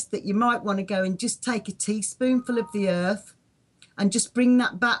suggest that you might want to go and just take a teaspoonful of the earth and just bring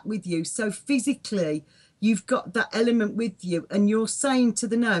that back with you. So physically, you've got that element with you, and you're saying to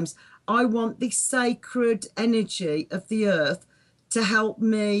the gnomes, I want this sacred energy of the earth to help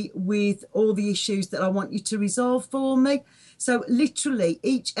me with all the issues that I want you to resolve for me. So literally,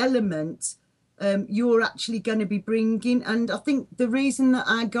 each element you're actually going to be bringing. And I think the reason that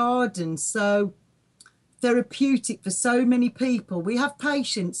our garden's so therapeutic for so many people, we have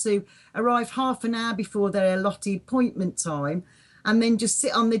patients who arrive half an hour before their allotted appointment time and then just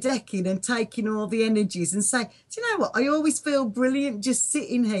sit on the decking and take in all the energies and say, do you know what, I always feel brilliant just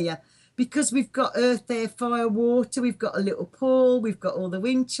sitting here, because we've got earth, air, fire, water, we've got a little pool, we've got all the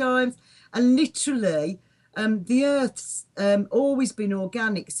wind chimes, and literally the earth's always been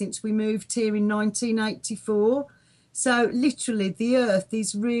organic since we moved here in 1984. So literally the earth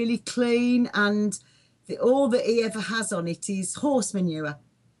is really clean, and all that he ever has on it is horse manure,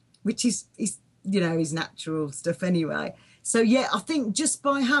 which is is natural stuff anyway. So yeah, I think just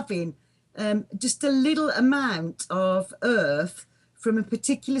by having just a little amount of earth from a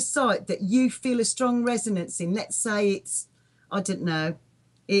particular site that you feel a strong resonance in, let's say it's, I don't know,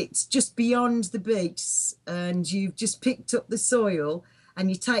 it's just beyond the beach and you've just picked up the soil and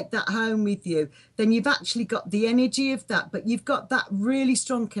you take that home with you, then you've actually got the energy of that, but you've got that really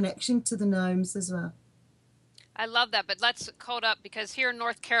strong connection to the gnomes as well. I love that, but let's hold up because here in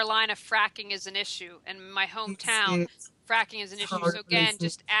North Carolina, fracking is an issue. In my hometown, It's fracking is an issue. So horrible, again, isn't it?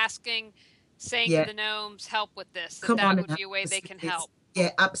 just asking, saying to Yeah, the gnomes, help with this, that come that on and would help be a way us they with can this. help.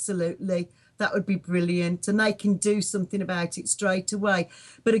 Yeah, absolutely. That would be brilliant. And they can do something about it straight away.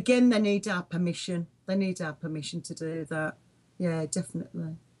 But again, they need our permission. They need our permission to do that. Yeah,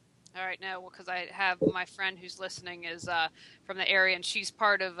 definitely. All right, no, well, because I have my friend who's listening is from the area, and she's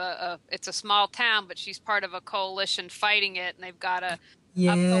part of it's a small town, but she's part of a coalition fighting it, and they've got a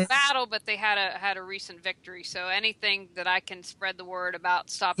uphill Yes. battle, but they had a recent victory. So anything that I can spread the word about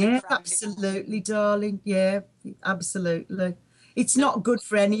stopping Yeah, fracking. absolutely, darling. Yeah, absolutely. It's No, not good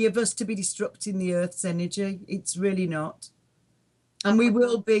for any of us to be disrupting the earth's energy. It's really not. And I'm with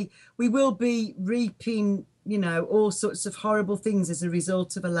you. we will be reaping, all sorts of horrible things as a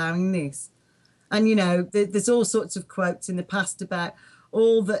result of allowing this. And there's all sorts of quotes in the past about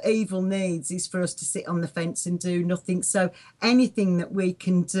all that evil needs is for us to sit on the fence and do nothing. So anything that we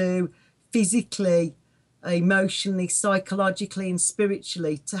can do physically, emotionally, psychologically, and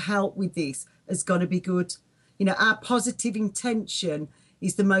spiritually to help with this has got to be good. Our positive intention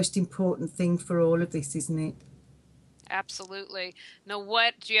is the most important thing for all of this, isn't it? Absolutely. Now,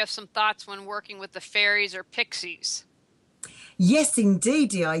 what do you have some thoughts when working with the fairies or pixies? Yes,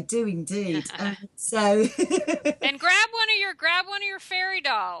 indeedy, I do indeed. So, And grab one of your fairy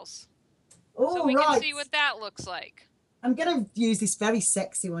dolls so all we can right. see what that looks like. I'm going to use this very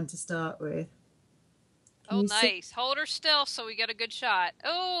sexy one to start with. Can Oh, you see? nice. Hold her still so we get a good shot.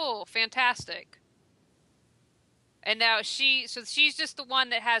 Oh, fantastic. And now so she's just the one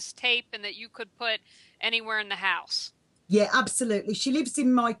that has tape and that you could put anywhere in the house. Yeah, absolutely. She lives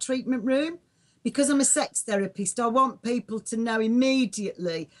in my treatment room. Because I'm a sex therapist, I want people to know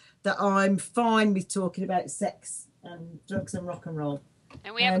immediately that I'm fine with talking about sex and drugs and rock and roll.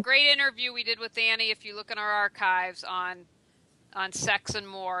 And we have a Um, great interview we did with Annie if you look in our archives on sex and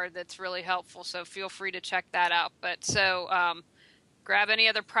more that's really helpful. So feel free to check that out. But grab any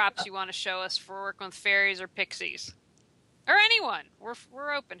other props you want to show us for working with fairies or pixies or anyone.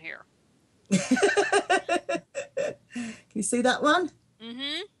 We're open here. can you see that one?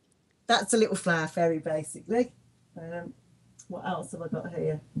 Mm-hmm. That's a little flower fairy, basically. What else have I got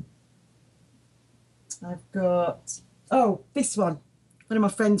here? I've got, oh, this one. One of my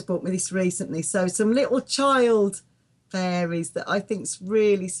friends bought me this recently. So some little child fairies that I think's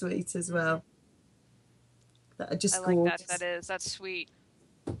really sweet as well. That are I just like that. gorgeous. That's sweet.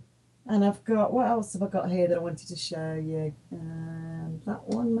 And I've got, what else have I got here that I wanted to show you? That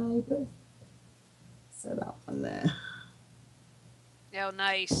one maybe. So that one there. Oh,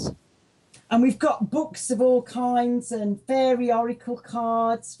 nice. And we've got books of all kinds and fairy oracle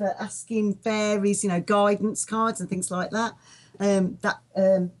cards for asking fairies, guidance cards and things like that.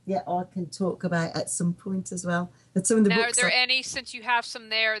 Yeah, I can talk about at some point as well. And some of the Now, are books there any, since you have some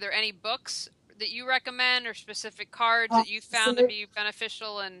there, are there any books that you recommend or specific cards that you found to absolutely. be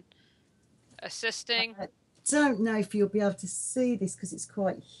beneficial in assisting? I don't know if you'll be able to see this because it's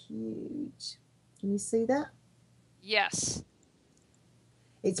quite huge. Can you see that? Yes.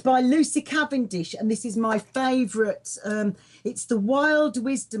 It's by Lucy Cavendish, and this is my favourite. It's the Wild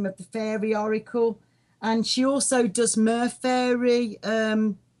Wisdom of the Fairy Oracle, and she also does Merfairy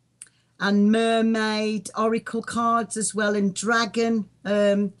and Mermaid Oracle cards as well, and Dragon.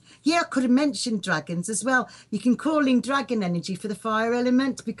 Yeah, I could have mentioned dragons as well. You can call in dragon energy for the fire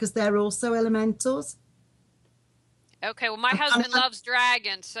element because they're also elementals. Okay, well, my husband loves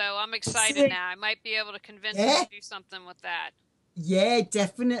dragons, so I'm excited now. I might be able to convince him Yeah, to do something with that. yeah,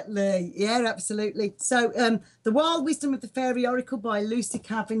 definitely. Yeah, absolutely. So, The Wild Wisdom of the Fairy Oracle by Lucy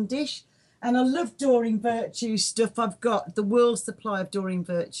Cavendish. And I love Doreen Virtue stuff. I've got the world supply of Doreen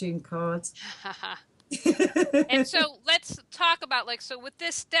Virtue cards. And so let's talk about so with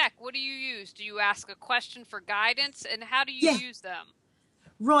this deck, what do you use? Do you ask a question for guidance and how do you Yeah, use them?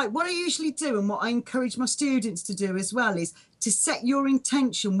 right. What I usually do and what I encourage my students to do as well is to set your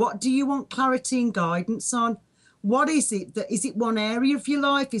intention. What do you want clarity and guidance on? What is it that is it one area of your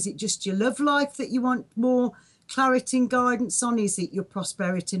life? Is it just your love life that you want more clarity and guidance on? Is it your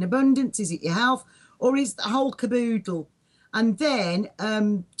prosperity and abundance? Is it your health? Or is it the whole caboodle? And then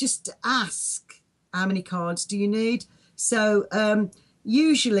just ask how many cards do you need? So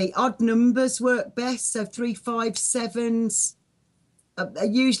usually odd numbers work best. So 3, 5, 7s,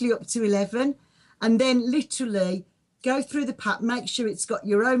 usually up to 11. And then literally go through the pack, make sure it's got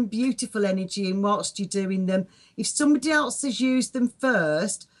your own beautiful energy in whilst you're doing them. If somebody else has used them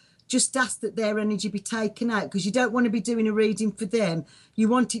first, just ask that their energy be taken out because you don't want to be doing a reading for them. You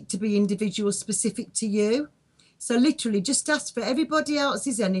want it to be individual, specific to you. So literally just ask for everybody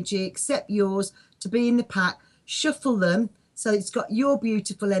else's energy except yours to be in the pack, shuffle them so it's got your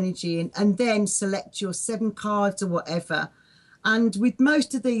beautiful energy in, and then select your 7 cards or whatever. And with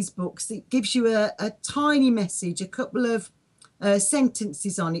most of these books, it gives you a tiny message, a couple of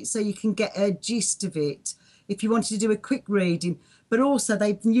sentences on it so you can get a gist of it if you wanted to do a quick reading. But also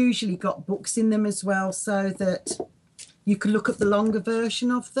they've usually got books in them as well so that you can look at the longer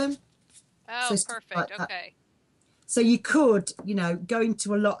version of them. Oh, So perfect. Okay. So you could, go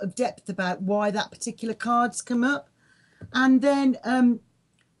into a lot of depth about why that particular card's come up. And then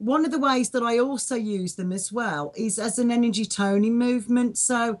one of the ways that I also use them as well is as an energy toning movement.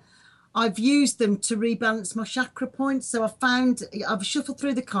 So I've used them to rebalance my chakra points. So I've shuffled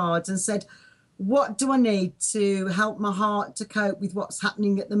through the cards and said, what do I need to help my heart to cope with what's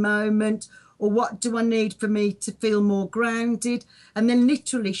happening at the moment? Or what do I need for me to feel more grounded? And then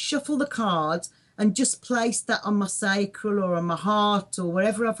literally shuffle the cards and just place that on my sacral or on my heart or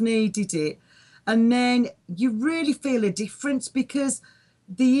wherever I've needed it. And then you really feel a difference because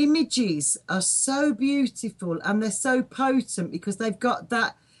the images are so beautiful and they're so potent because they've got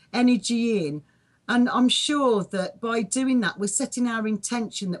that energy in. And I'm sure that by doing that, we're setting our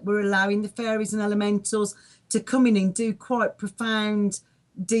intention that we're allowing the fairies and elementals to come in and do quite profound,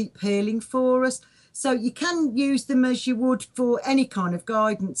 deep healing for us. So you can use them as you would for any kind of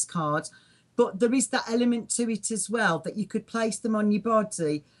guidance cards, but there is that element to it as well that you could place them on your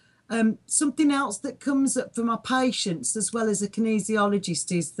body. Something else that comes up for my patients as well as a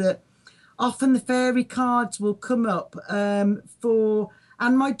kinesiologist is that often the fairy cards will come up and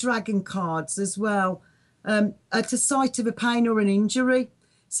my dragon cards as well, at a site of a pain or an injury.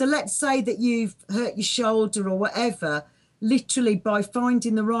 So let's say that you've hurt your shoulder or whatever, literally by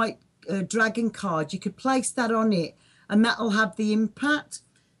finding the right dragon card, you could place that on it and that'll have the impact.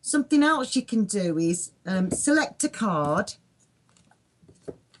 Something else you can do is select a card.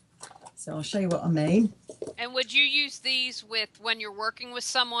 So I'll show you what I mean. And would you use these with when you're working with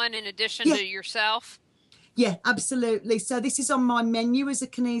someone in addition Yeah, to yourself? yeah, absolutely. So this is on my menu as a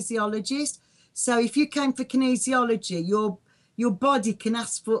kinesiologist. So if you came for kinesiology, your body can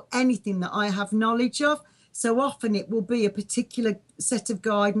ask for anything that I have knowledge of. So often it will be a particular set of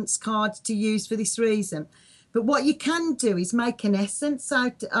guidance cards to use for this reason. But what you can do is make an essence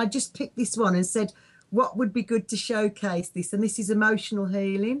out. I just picked this one and said, what would be good to showcase this? And this is emotional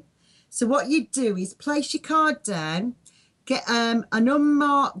healing. So what you do is place your card down, get an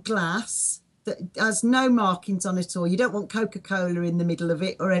unmarked glass that has no markings on it all. You don't want Coca-Cola in the middle of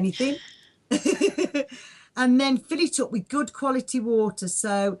it or anything. And then fill it up with good quality water.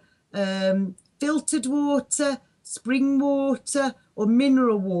 So filtered water, spring water, or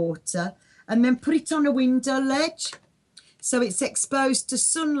mineral water, and then put it on a window ledge so it's exposed to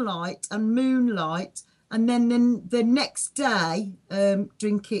sunlight and moonlight. And then the next day,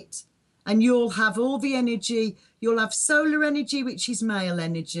 drink it, and you'll have all the energy. You'll have solar energy, which is male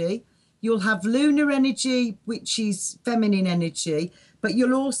energy. You'll have lunar energy, which is feminine energy, but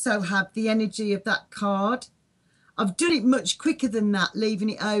you'll also have the energy of that card. I've done it much quicker than that, leaving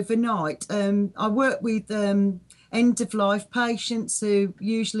it overnight. I work with end of life patients who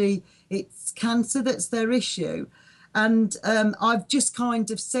usually it's cancer that's their issue. And I've just kind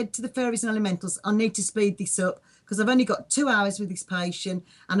of said to the fairies and elementals, I need to speed this up because I've only got 2 hours with this patient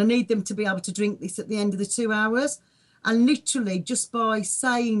and I need them to be able to drink this at the end of the 2 hours. And literally just by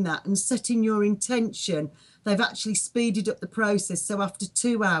saying that and setting your intention, they've actually speeded up the process. So after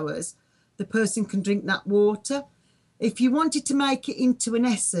 2 hours, the person can drink that water. If you wanted to make it into an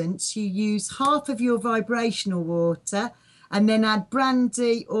essence, you use half of your vibrational water and then add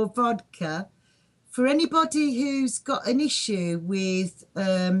brandy or vodka. For anybody who's got an issue with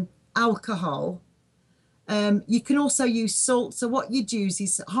alcohol, you can also use salt. So what you'd use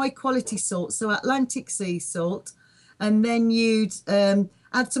is high quality salt, so Atlantic sea salt, and then you'd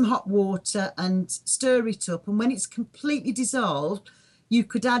add some hot water and stir it up. And when it's completely dissolved, you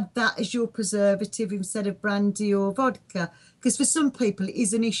could add that as your preservative instead of brandy or vodka, because for some people it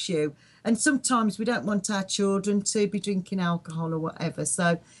is an issue. And sometimes we don't want our children to be drinking alcohol or whatever.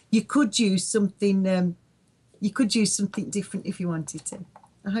 So you could use something different if you wanted to.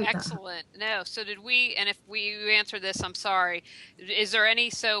 I hope that helps. Excellent. No, so did we, and if we answered this, I'm sorry. Is there any,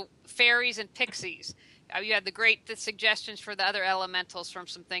 so fairies and pixies? You had the great suggestions for the other elementals from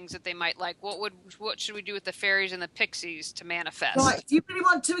some things that they might like. What should we do with the fairies and the pixies to manifest? Right, if you really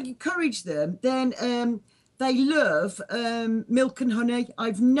want to encourage them, then they love milk and honey.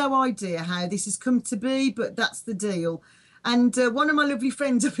 I've no idea how this has come to be, but that's the deal. And one of my lovely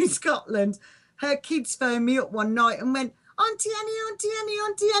friends up in Scotland, her kids phoned me up one night and went, Auntie Annie, Auntie Annie,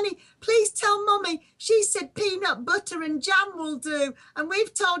 Auntie Annie, please tell Mummy. She said peanut butter and jam will do. And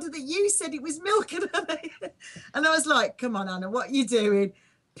we've told her that you said it was milk and honey. And I was like, come on, Anna, what are you doing?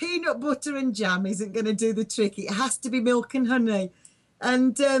 Peanut butter and jam isn't going to do the trick. It has to be milk and honey.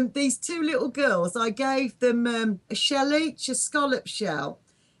 And these two little girls, I gave them a shell each, a scallop shell.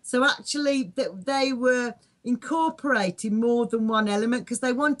 So actually they were incorporating more than one element because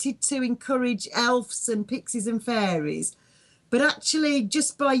they wanted to encourage elves and pixies and fairies. But actually,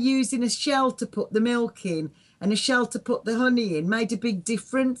 just by using a shell to put the milk in and a shell to put the honey in made a big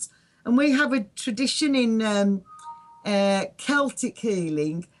difference. And we have a tradition in Celtic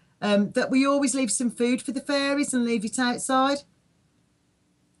healing that we always leave some food for the fairies and leave it outside.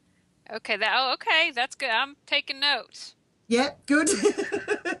 Okay, okay, that's good. I'm taking notes. Yeah, good.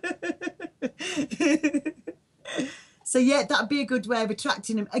 So yeah, that'd be a good way of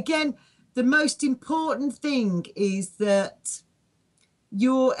attracting them. Again, the most important thing is that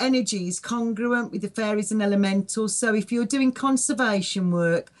your energy is congruent with the fairies and elementals. So if you're doing conservation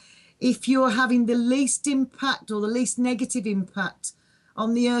work, if you're having the least impact or the least negative impact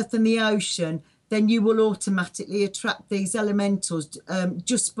on the earth and the ocean, then you will automatically attract these elementals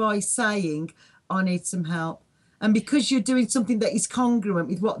just by saying, I need some help. And because you're doing something that is congruent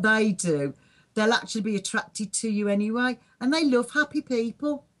with what they do, they'll actually be attracted to you anyway. And they love happy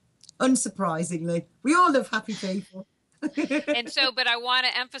people. Unsurprisingly, we all love happy people. And so, but I want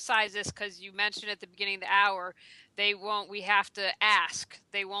to emphasize this because you mentioned at the beginning of the hour, we have to ask.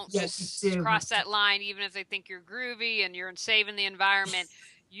 They won't Yes, just you do cross have to. that line, even if they think you're groovy and you're saving the environment.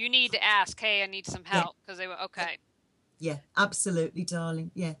 You need to ask, hey, I need some Yeah, help because they were yeah, okay. yeah, absolutely,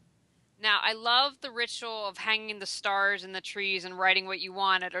 darling. Yeah. Now, I love the ritual of hanging the stars in the trees and writing what you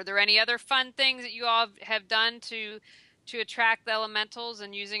wanted. Are there any other fun things that you all have done to attract the elementals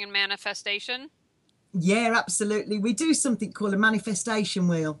and using in manifestation? Yeah, absolutely. We do something called a manifestation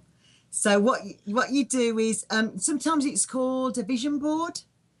wheel. So what you do is sometimes it's called a vision board.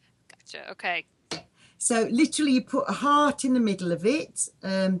 Gotcha. Okay. So literally, you put a heart in the middle of it.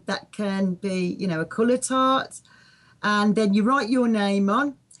 That can be, a coloured heart, and then you write your name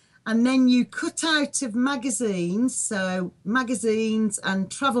on, and then you cut out of magazines, so magazines and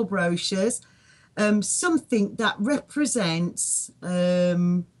travel brochures, something that represents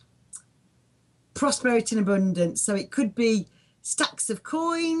prosperity and abundance. So it could be stacks of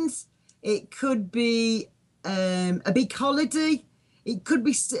coins, it could be a big holiday, it could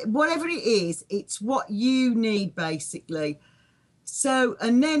be whatever it is, it's what you need basically. So,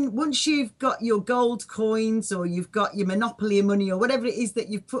 and then once you've got your gold coins or you've got your monopoly money or whatever it is that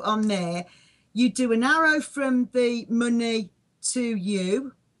you've put on there, you do an arrow from the money to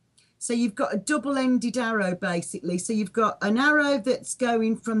you. So you've got a double-ended arrow basically. So you've got an arrow that's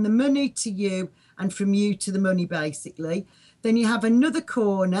going from the money to you and from you to the money basically. Then you have another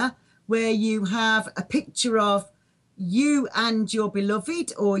corner where you have a picture of you and your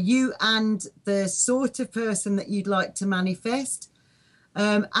beloved, or you and the sort of person that you'd like to manifest.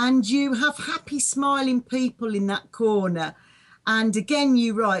 And you have happy smiling people in that corner. And again,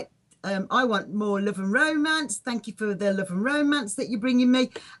 you write, I want more love and romance. Thank you for the love and romance that you're bringing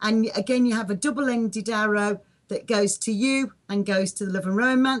me. And again, you have a double-ended arrow that goes to you and goes to the love and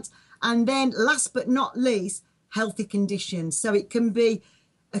romance. And then last but not least, healthy conditions. So it can be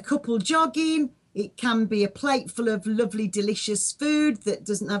a couple jogging. It can be a plate full of lovely, delicious food that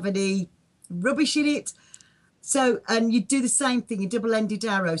doesn't have any rubbish in it. So, and you do the same thing, a double-ended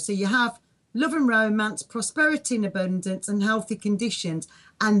arrow. So you have love and romance, prosperity and abundance, and healthy conditions.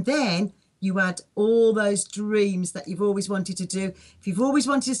 And then you add all those dreams that you've always wanted to do. If you've always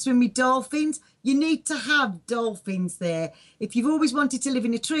wanted to swim with dolphins, you need to have dolphins there. If you've always wanted to live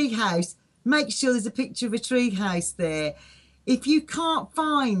in a tree house, make sure there's a picture of a tree house there. If you can't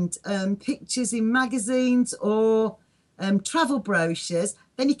find pictures in magazines or travel brochures,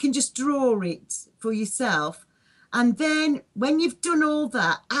 then you can just draw it for yourself. And then when you've done all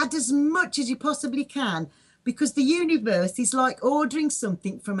that, add as much as you possibly can, because the universe is like ordering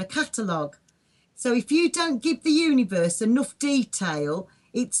something from a catalogue. So if you don't give the universe enough detail,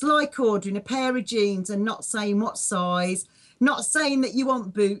 it's like ordering a pair of jeans and not saying what size, not saying that you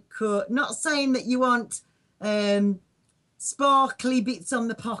want boot cut, not saying that you want sparkly bits on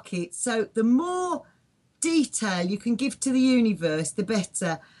the pocket. So the more detail you can give to the universe, the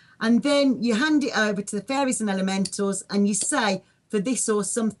better. And then you hand it over to the fairies and elementals and you say, for this or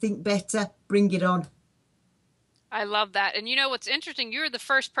something better, bring it on. I love that. And you know what's interesting? You're the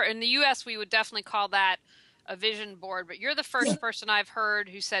first in the US, we would definitely call that a vision board, but you're the Yeah, first person I've heard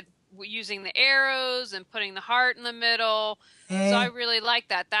who said using the arrows and putting the heart in the middle. So I yeah, really like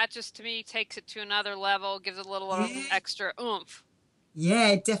that. That just to me takes it to another level, gives it a little yeah. extra oomph.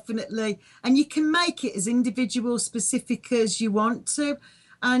 Yeah, definitely. And you can make it as individual specific as you want to.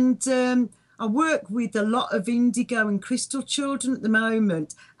 And I work with a lot of indigo and crystal children at the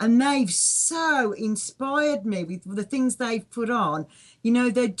moment, and they've so inspired me with the things they've put on.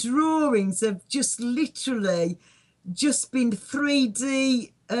 Their drawings have just literally just been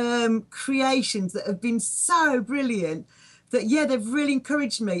 3D creations that have been so brilliant that, yeah, they've really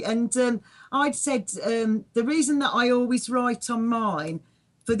encouraged me. And I'd said the reason that I always write on mine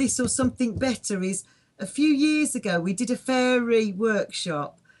for this or something better is a few years ago we did a fairy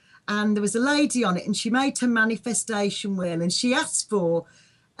workshop and there was a lady on it and she made her manifestation wheel and she asked for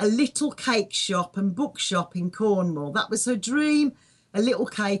a little cake shop and bookshop in Cornwall. That was her dream, a little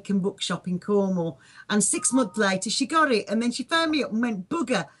cake and bookshop in Cornwall. And 6 months later, she got it. And then she phoned me up and went,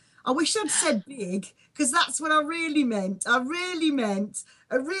 bugger, I wish I'd said big, because that's what I really meant. I really meant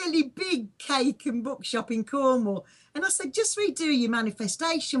a really big cake and bookshop in Cornwall. And I said, just redo your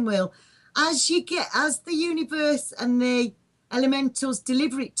manifestation wheel. As the universe and the elementals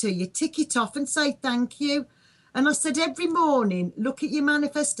deliver it to you, tick it off and say thank you. And I said, every morning, look at your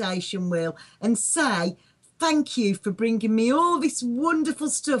manifestation wheel and say, thank you for bringing me all this wonderful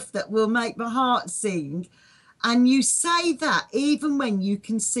stuff that will make my heart sing. And you say that even when you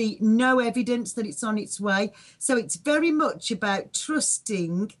can see no evidence that it's on its way. So it's very much about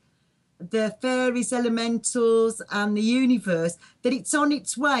trusting the fairies, elementals, and the universe that it's on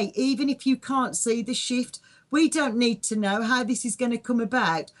its way, even if you can't see the shift. We don't need to know how this is going to come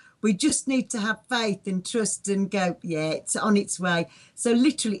about. We just need to have faith and trust and go, yeah, it's on its way. So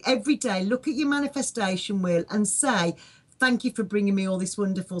literally every day, look at your manifestation wheel and say, thank you for bringing me all this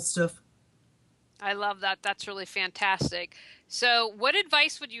wonderful stuff. I love that. That's really fantastic. So, what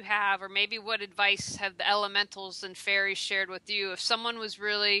advice would you have, or maybe what advice have the elementals and fairies shared with you if someone was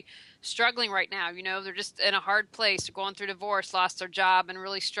really struggling right now? You know, they're just in a hard place, they're going through divorce, lost their job, and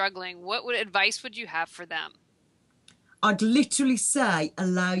really struggling. What advice would you have for them? I'd literally say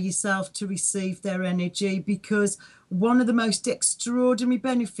allow yourself to receive their energy, because one of the most extraordinary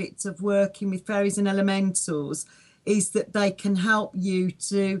benefits of working with fairies and elementals is that they can help you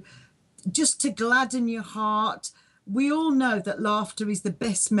to just to gladden your heart. We all know that laughter is the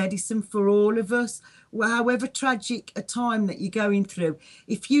best medicine for all of us. However tragic a time that you're going through,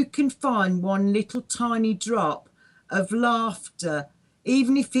 if you can find one little tiny drop of laughter,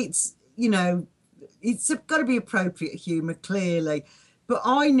 even if it's, it's got to be appropriate humour, clearly. But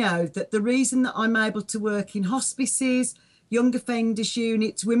I know that the reason that I'm able to work in hospices, young offenders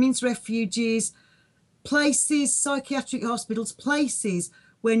units, women's refuges, places, psychiatric hospitals, places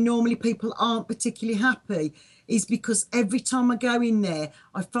where normally people aren't particularly happy, is because every time I go in there,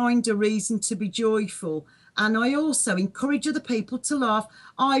 I find a reason to be joyful. And I also encourage other people to laugh.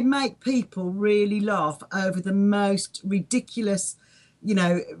 I make people really laugh over the most ridiculous,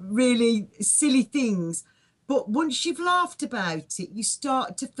 really silly things. But once you've laughed about it, you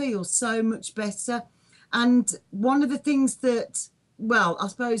start to feel so much better. And one of the things that, well, I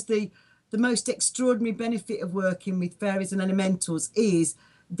suppose the most extraordinary benefit of working with fairies and elementals is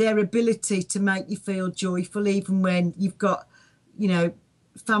their ability to make you feel joyful, even when you've got,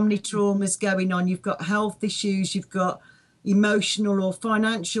 family traumas going on, you've got health issues, you've got emotional or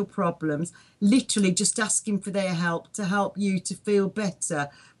financial problems. Literally just asking for their help to help you to feel better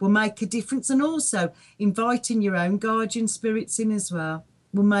will make a difference. And also inviting your own guardian spirits in as well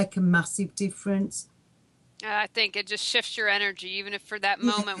will make a massive difference. I think it just shifts your energy, even if for that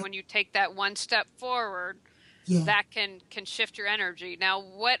moment Yeah, when you take that one step forward, yeah. that can shift your energy. Now,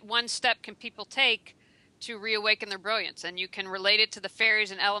 what one step can people take to reawaken their brilliance? And you can relate it to the fairies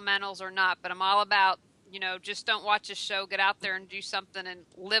and elementals or not, but I'm all about, just don't watch a show, get out there and do something and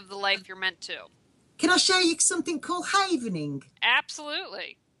live the life you're meant to. Can I show you something called havening?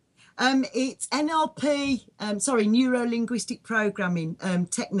 Absolutely. It's NLP, neuro linguistic programming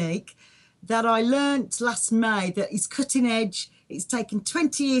technique that I learnt last May, that is cutting edge. It's taken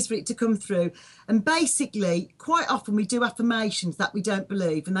 20 years for it to come through. And basically, quite often we do affirmations that we don't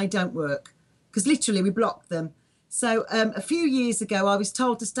believe and they don't work because literally we block them. So a few years ago, I was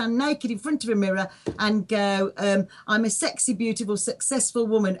told to stand naked in front of a mirror and go, I'm a sexy, beautiful, successful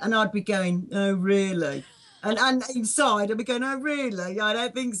woman. And I'd be going, oh, really? And inside, I'd be going, oh, really? I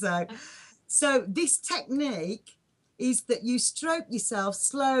don't think so. So this technique is that you stroke yourself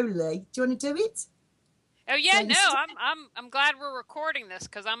slowly. Do you want to do it? Oh So yeah, you no, st- I'm glad we're recording this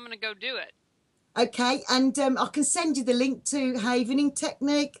because I'm gonna go do it. okay, and I can send you the link to havening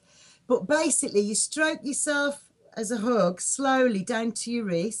technique. But basically, you stroke yourself as a hug slowly down to your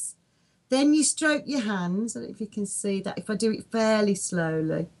wrist. Then you stroke your hands. I don't know if you can see that. If I do it fairly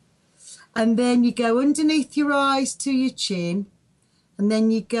slowly, and then you go underneath your eyes to your chin, and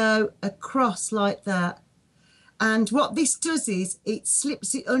then you go across like that. And what this does is it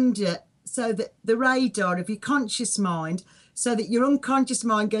slips it under so that the radar of your conscious mind, so that your unconscious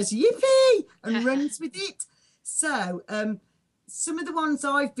mind goes yippee and runs with it. So some of the ones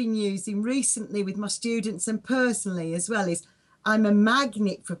I've been using recently with my students and personally as well is I'm a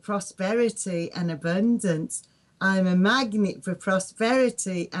magnet for prosperity and abundance. I'm a magnet for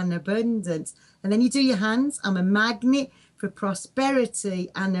prosperity and abundance. And then you do your hands. I'm a magnet for prosperity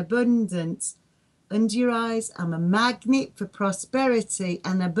and abundance. Under your eyes, I'm a magnet for prosperity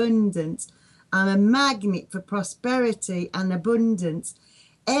and abundance. I'm a magnet for prosperity and abundance.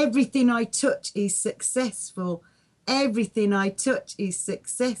 Everything I touch is successful. Everything I touch is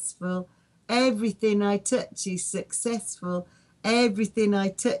successful. Everything I touch is successful. Everything I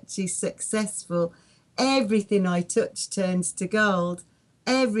touch is successful. Everything I touch turns to gold.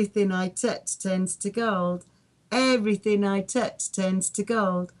 Everything I touch turns to gold. Everything I touch turns to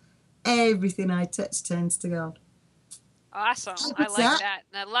gold. Everything I touch turns to gold. Awesome. How I good's like that? that.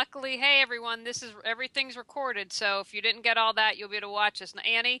 Now, luckily, hey everyone, everything's recorded, so if you didn't get all that, you'll be able to watch us. Now,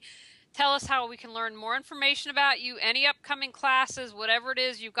 Annie, tell us how we can learn more information about you, any upcoming classes, whatever it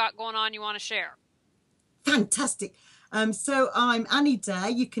is you've got going on you want to share. Fantastic. So I'm Annie Day.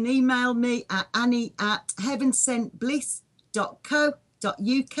 You can email me at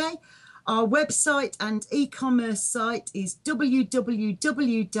annie@heavensentbliss.co.uk. Our website and e-commerce site is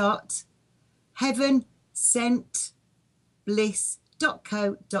www.heavensentbliss.co.uk.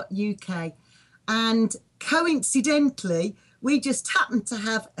 fairyworkshop.co.uk. And coincidentally, we just happened to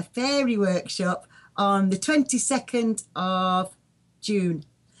have a fairy workshop on the 22nd of June.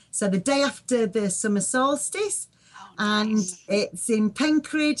 So the day after the summer solstice. Oh, And nice. it's in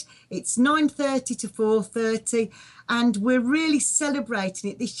Penkridge. It's 9:30 to 4:30, and we're really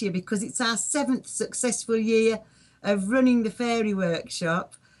celebrating it this year because it's our 7th successful year of running the fairy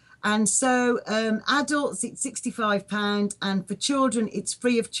workshop. And so adults it's £65, and for children it's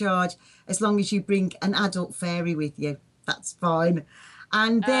free of charge as long as you bring an adult fairy with you. That's fine.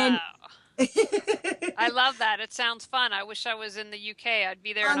 And then Oh, I love that. It sounds fun. I wish I was in the UK. I'd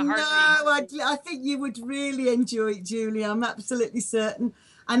be there I in a know, heartbeat. I think you would really enjoy it, Julie. I'm absolutely certain.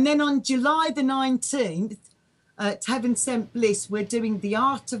 And then on July the 19th, at Heaven Sent Bliss, we're doing the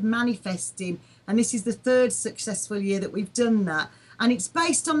art of manifesting. And this is the 3rd successful year that we've done that. And it's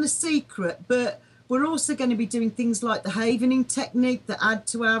based on The Secret, but we're also going to be doing things like the havening technique that add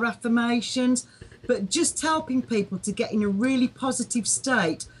to our affirmations, but just helping people to get in a really positive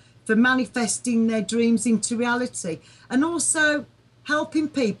state for manifesting their dreams into reality. And also helping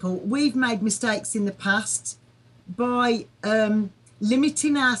people. We've made mistakes in the past by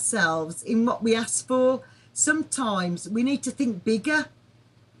limiting ourselves in what we ask for. Sometimes we need to think bigger.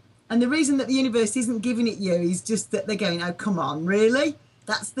 And the reason that the universe isn't giving it you is just that they're going, oh, come on, really?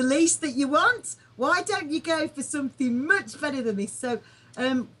 That's the least that you want? Why don't you go for something much better than this? So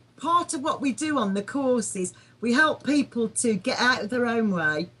part of what we do on the course is we help people to get out of their own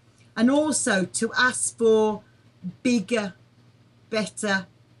way and also to ask for bigger, better,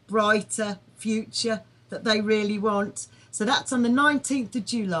 brighter future that they really want. So that's on the 19th of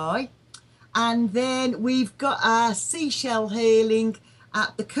July. And then we've got our seashell healing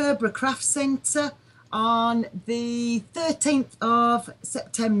at the Kerbera Craft Centre on the 13th of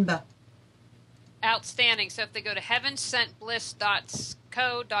September. Outstanding. So if they go to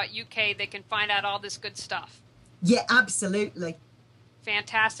heavensentbliss.co.uk, they can find out all this good stuff. Yeah, absolutely.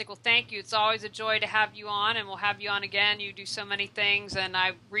 Fantastic. Well, thank you. It's always a joy to have you on, and we'll have you on again. You do so many things, and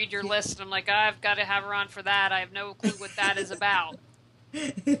I read your list, and I'm like, I've got to have her on for that. I have no clue what that is about.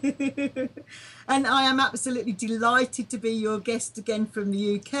 And I am absolutely delighted to be your guest again from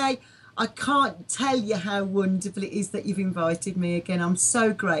the UK. I can't tell you how wonderful it is that you've invited me again. I'm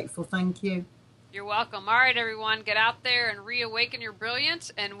so grateful. Thank you. You're welcome. All right, everyone, get out there and reawaken your brilliance,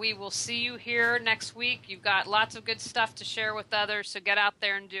 and we will see you here next week. You've got lots of good stuff to share with others, so get out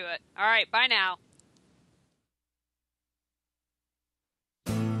there and do it. All right, bye now.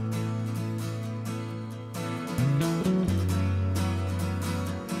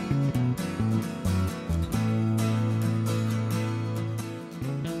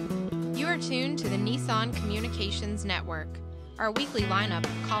 You are tuned to the Nissan Communications Network. Our weekly lineup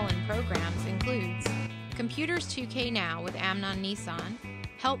of call-in programs includes Computers 2K Now with Amnon Nissan,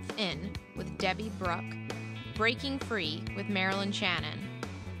 Health In with Debbie Bruck, Breaking Free with Marilyn Shannon,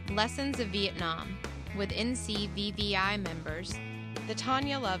 Lessons of Vietnam with NCVVI members, The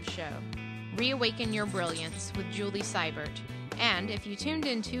Tanya Love Show, Reawaken Your Brilliance with Julie Seibert, and if you tuned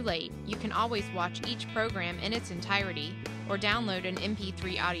in too late, you can always watch each program in its entirety or download an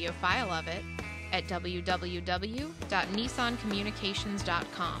MP3 audio file of it at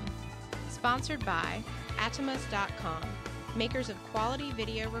www.nissancommunications.com. Sponsored by Atomus.com, makers of quality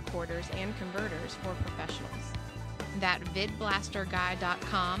video recorders and converters for professionals. That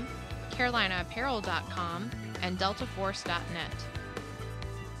VidBlasterGuy.com, CarolinaApparel.com, and DeltaForce.net.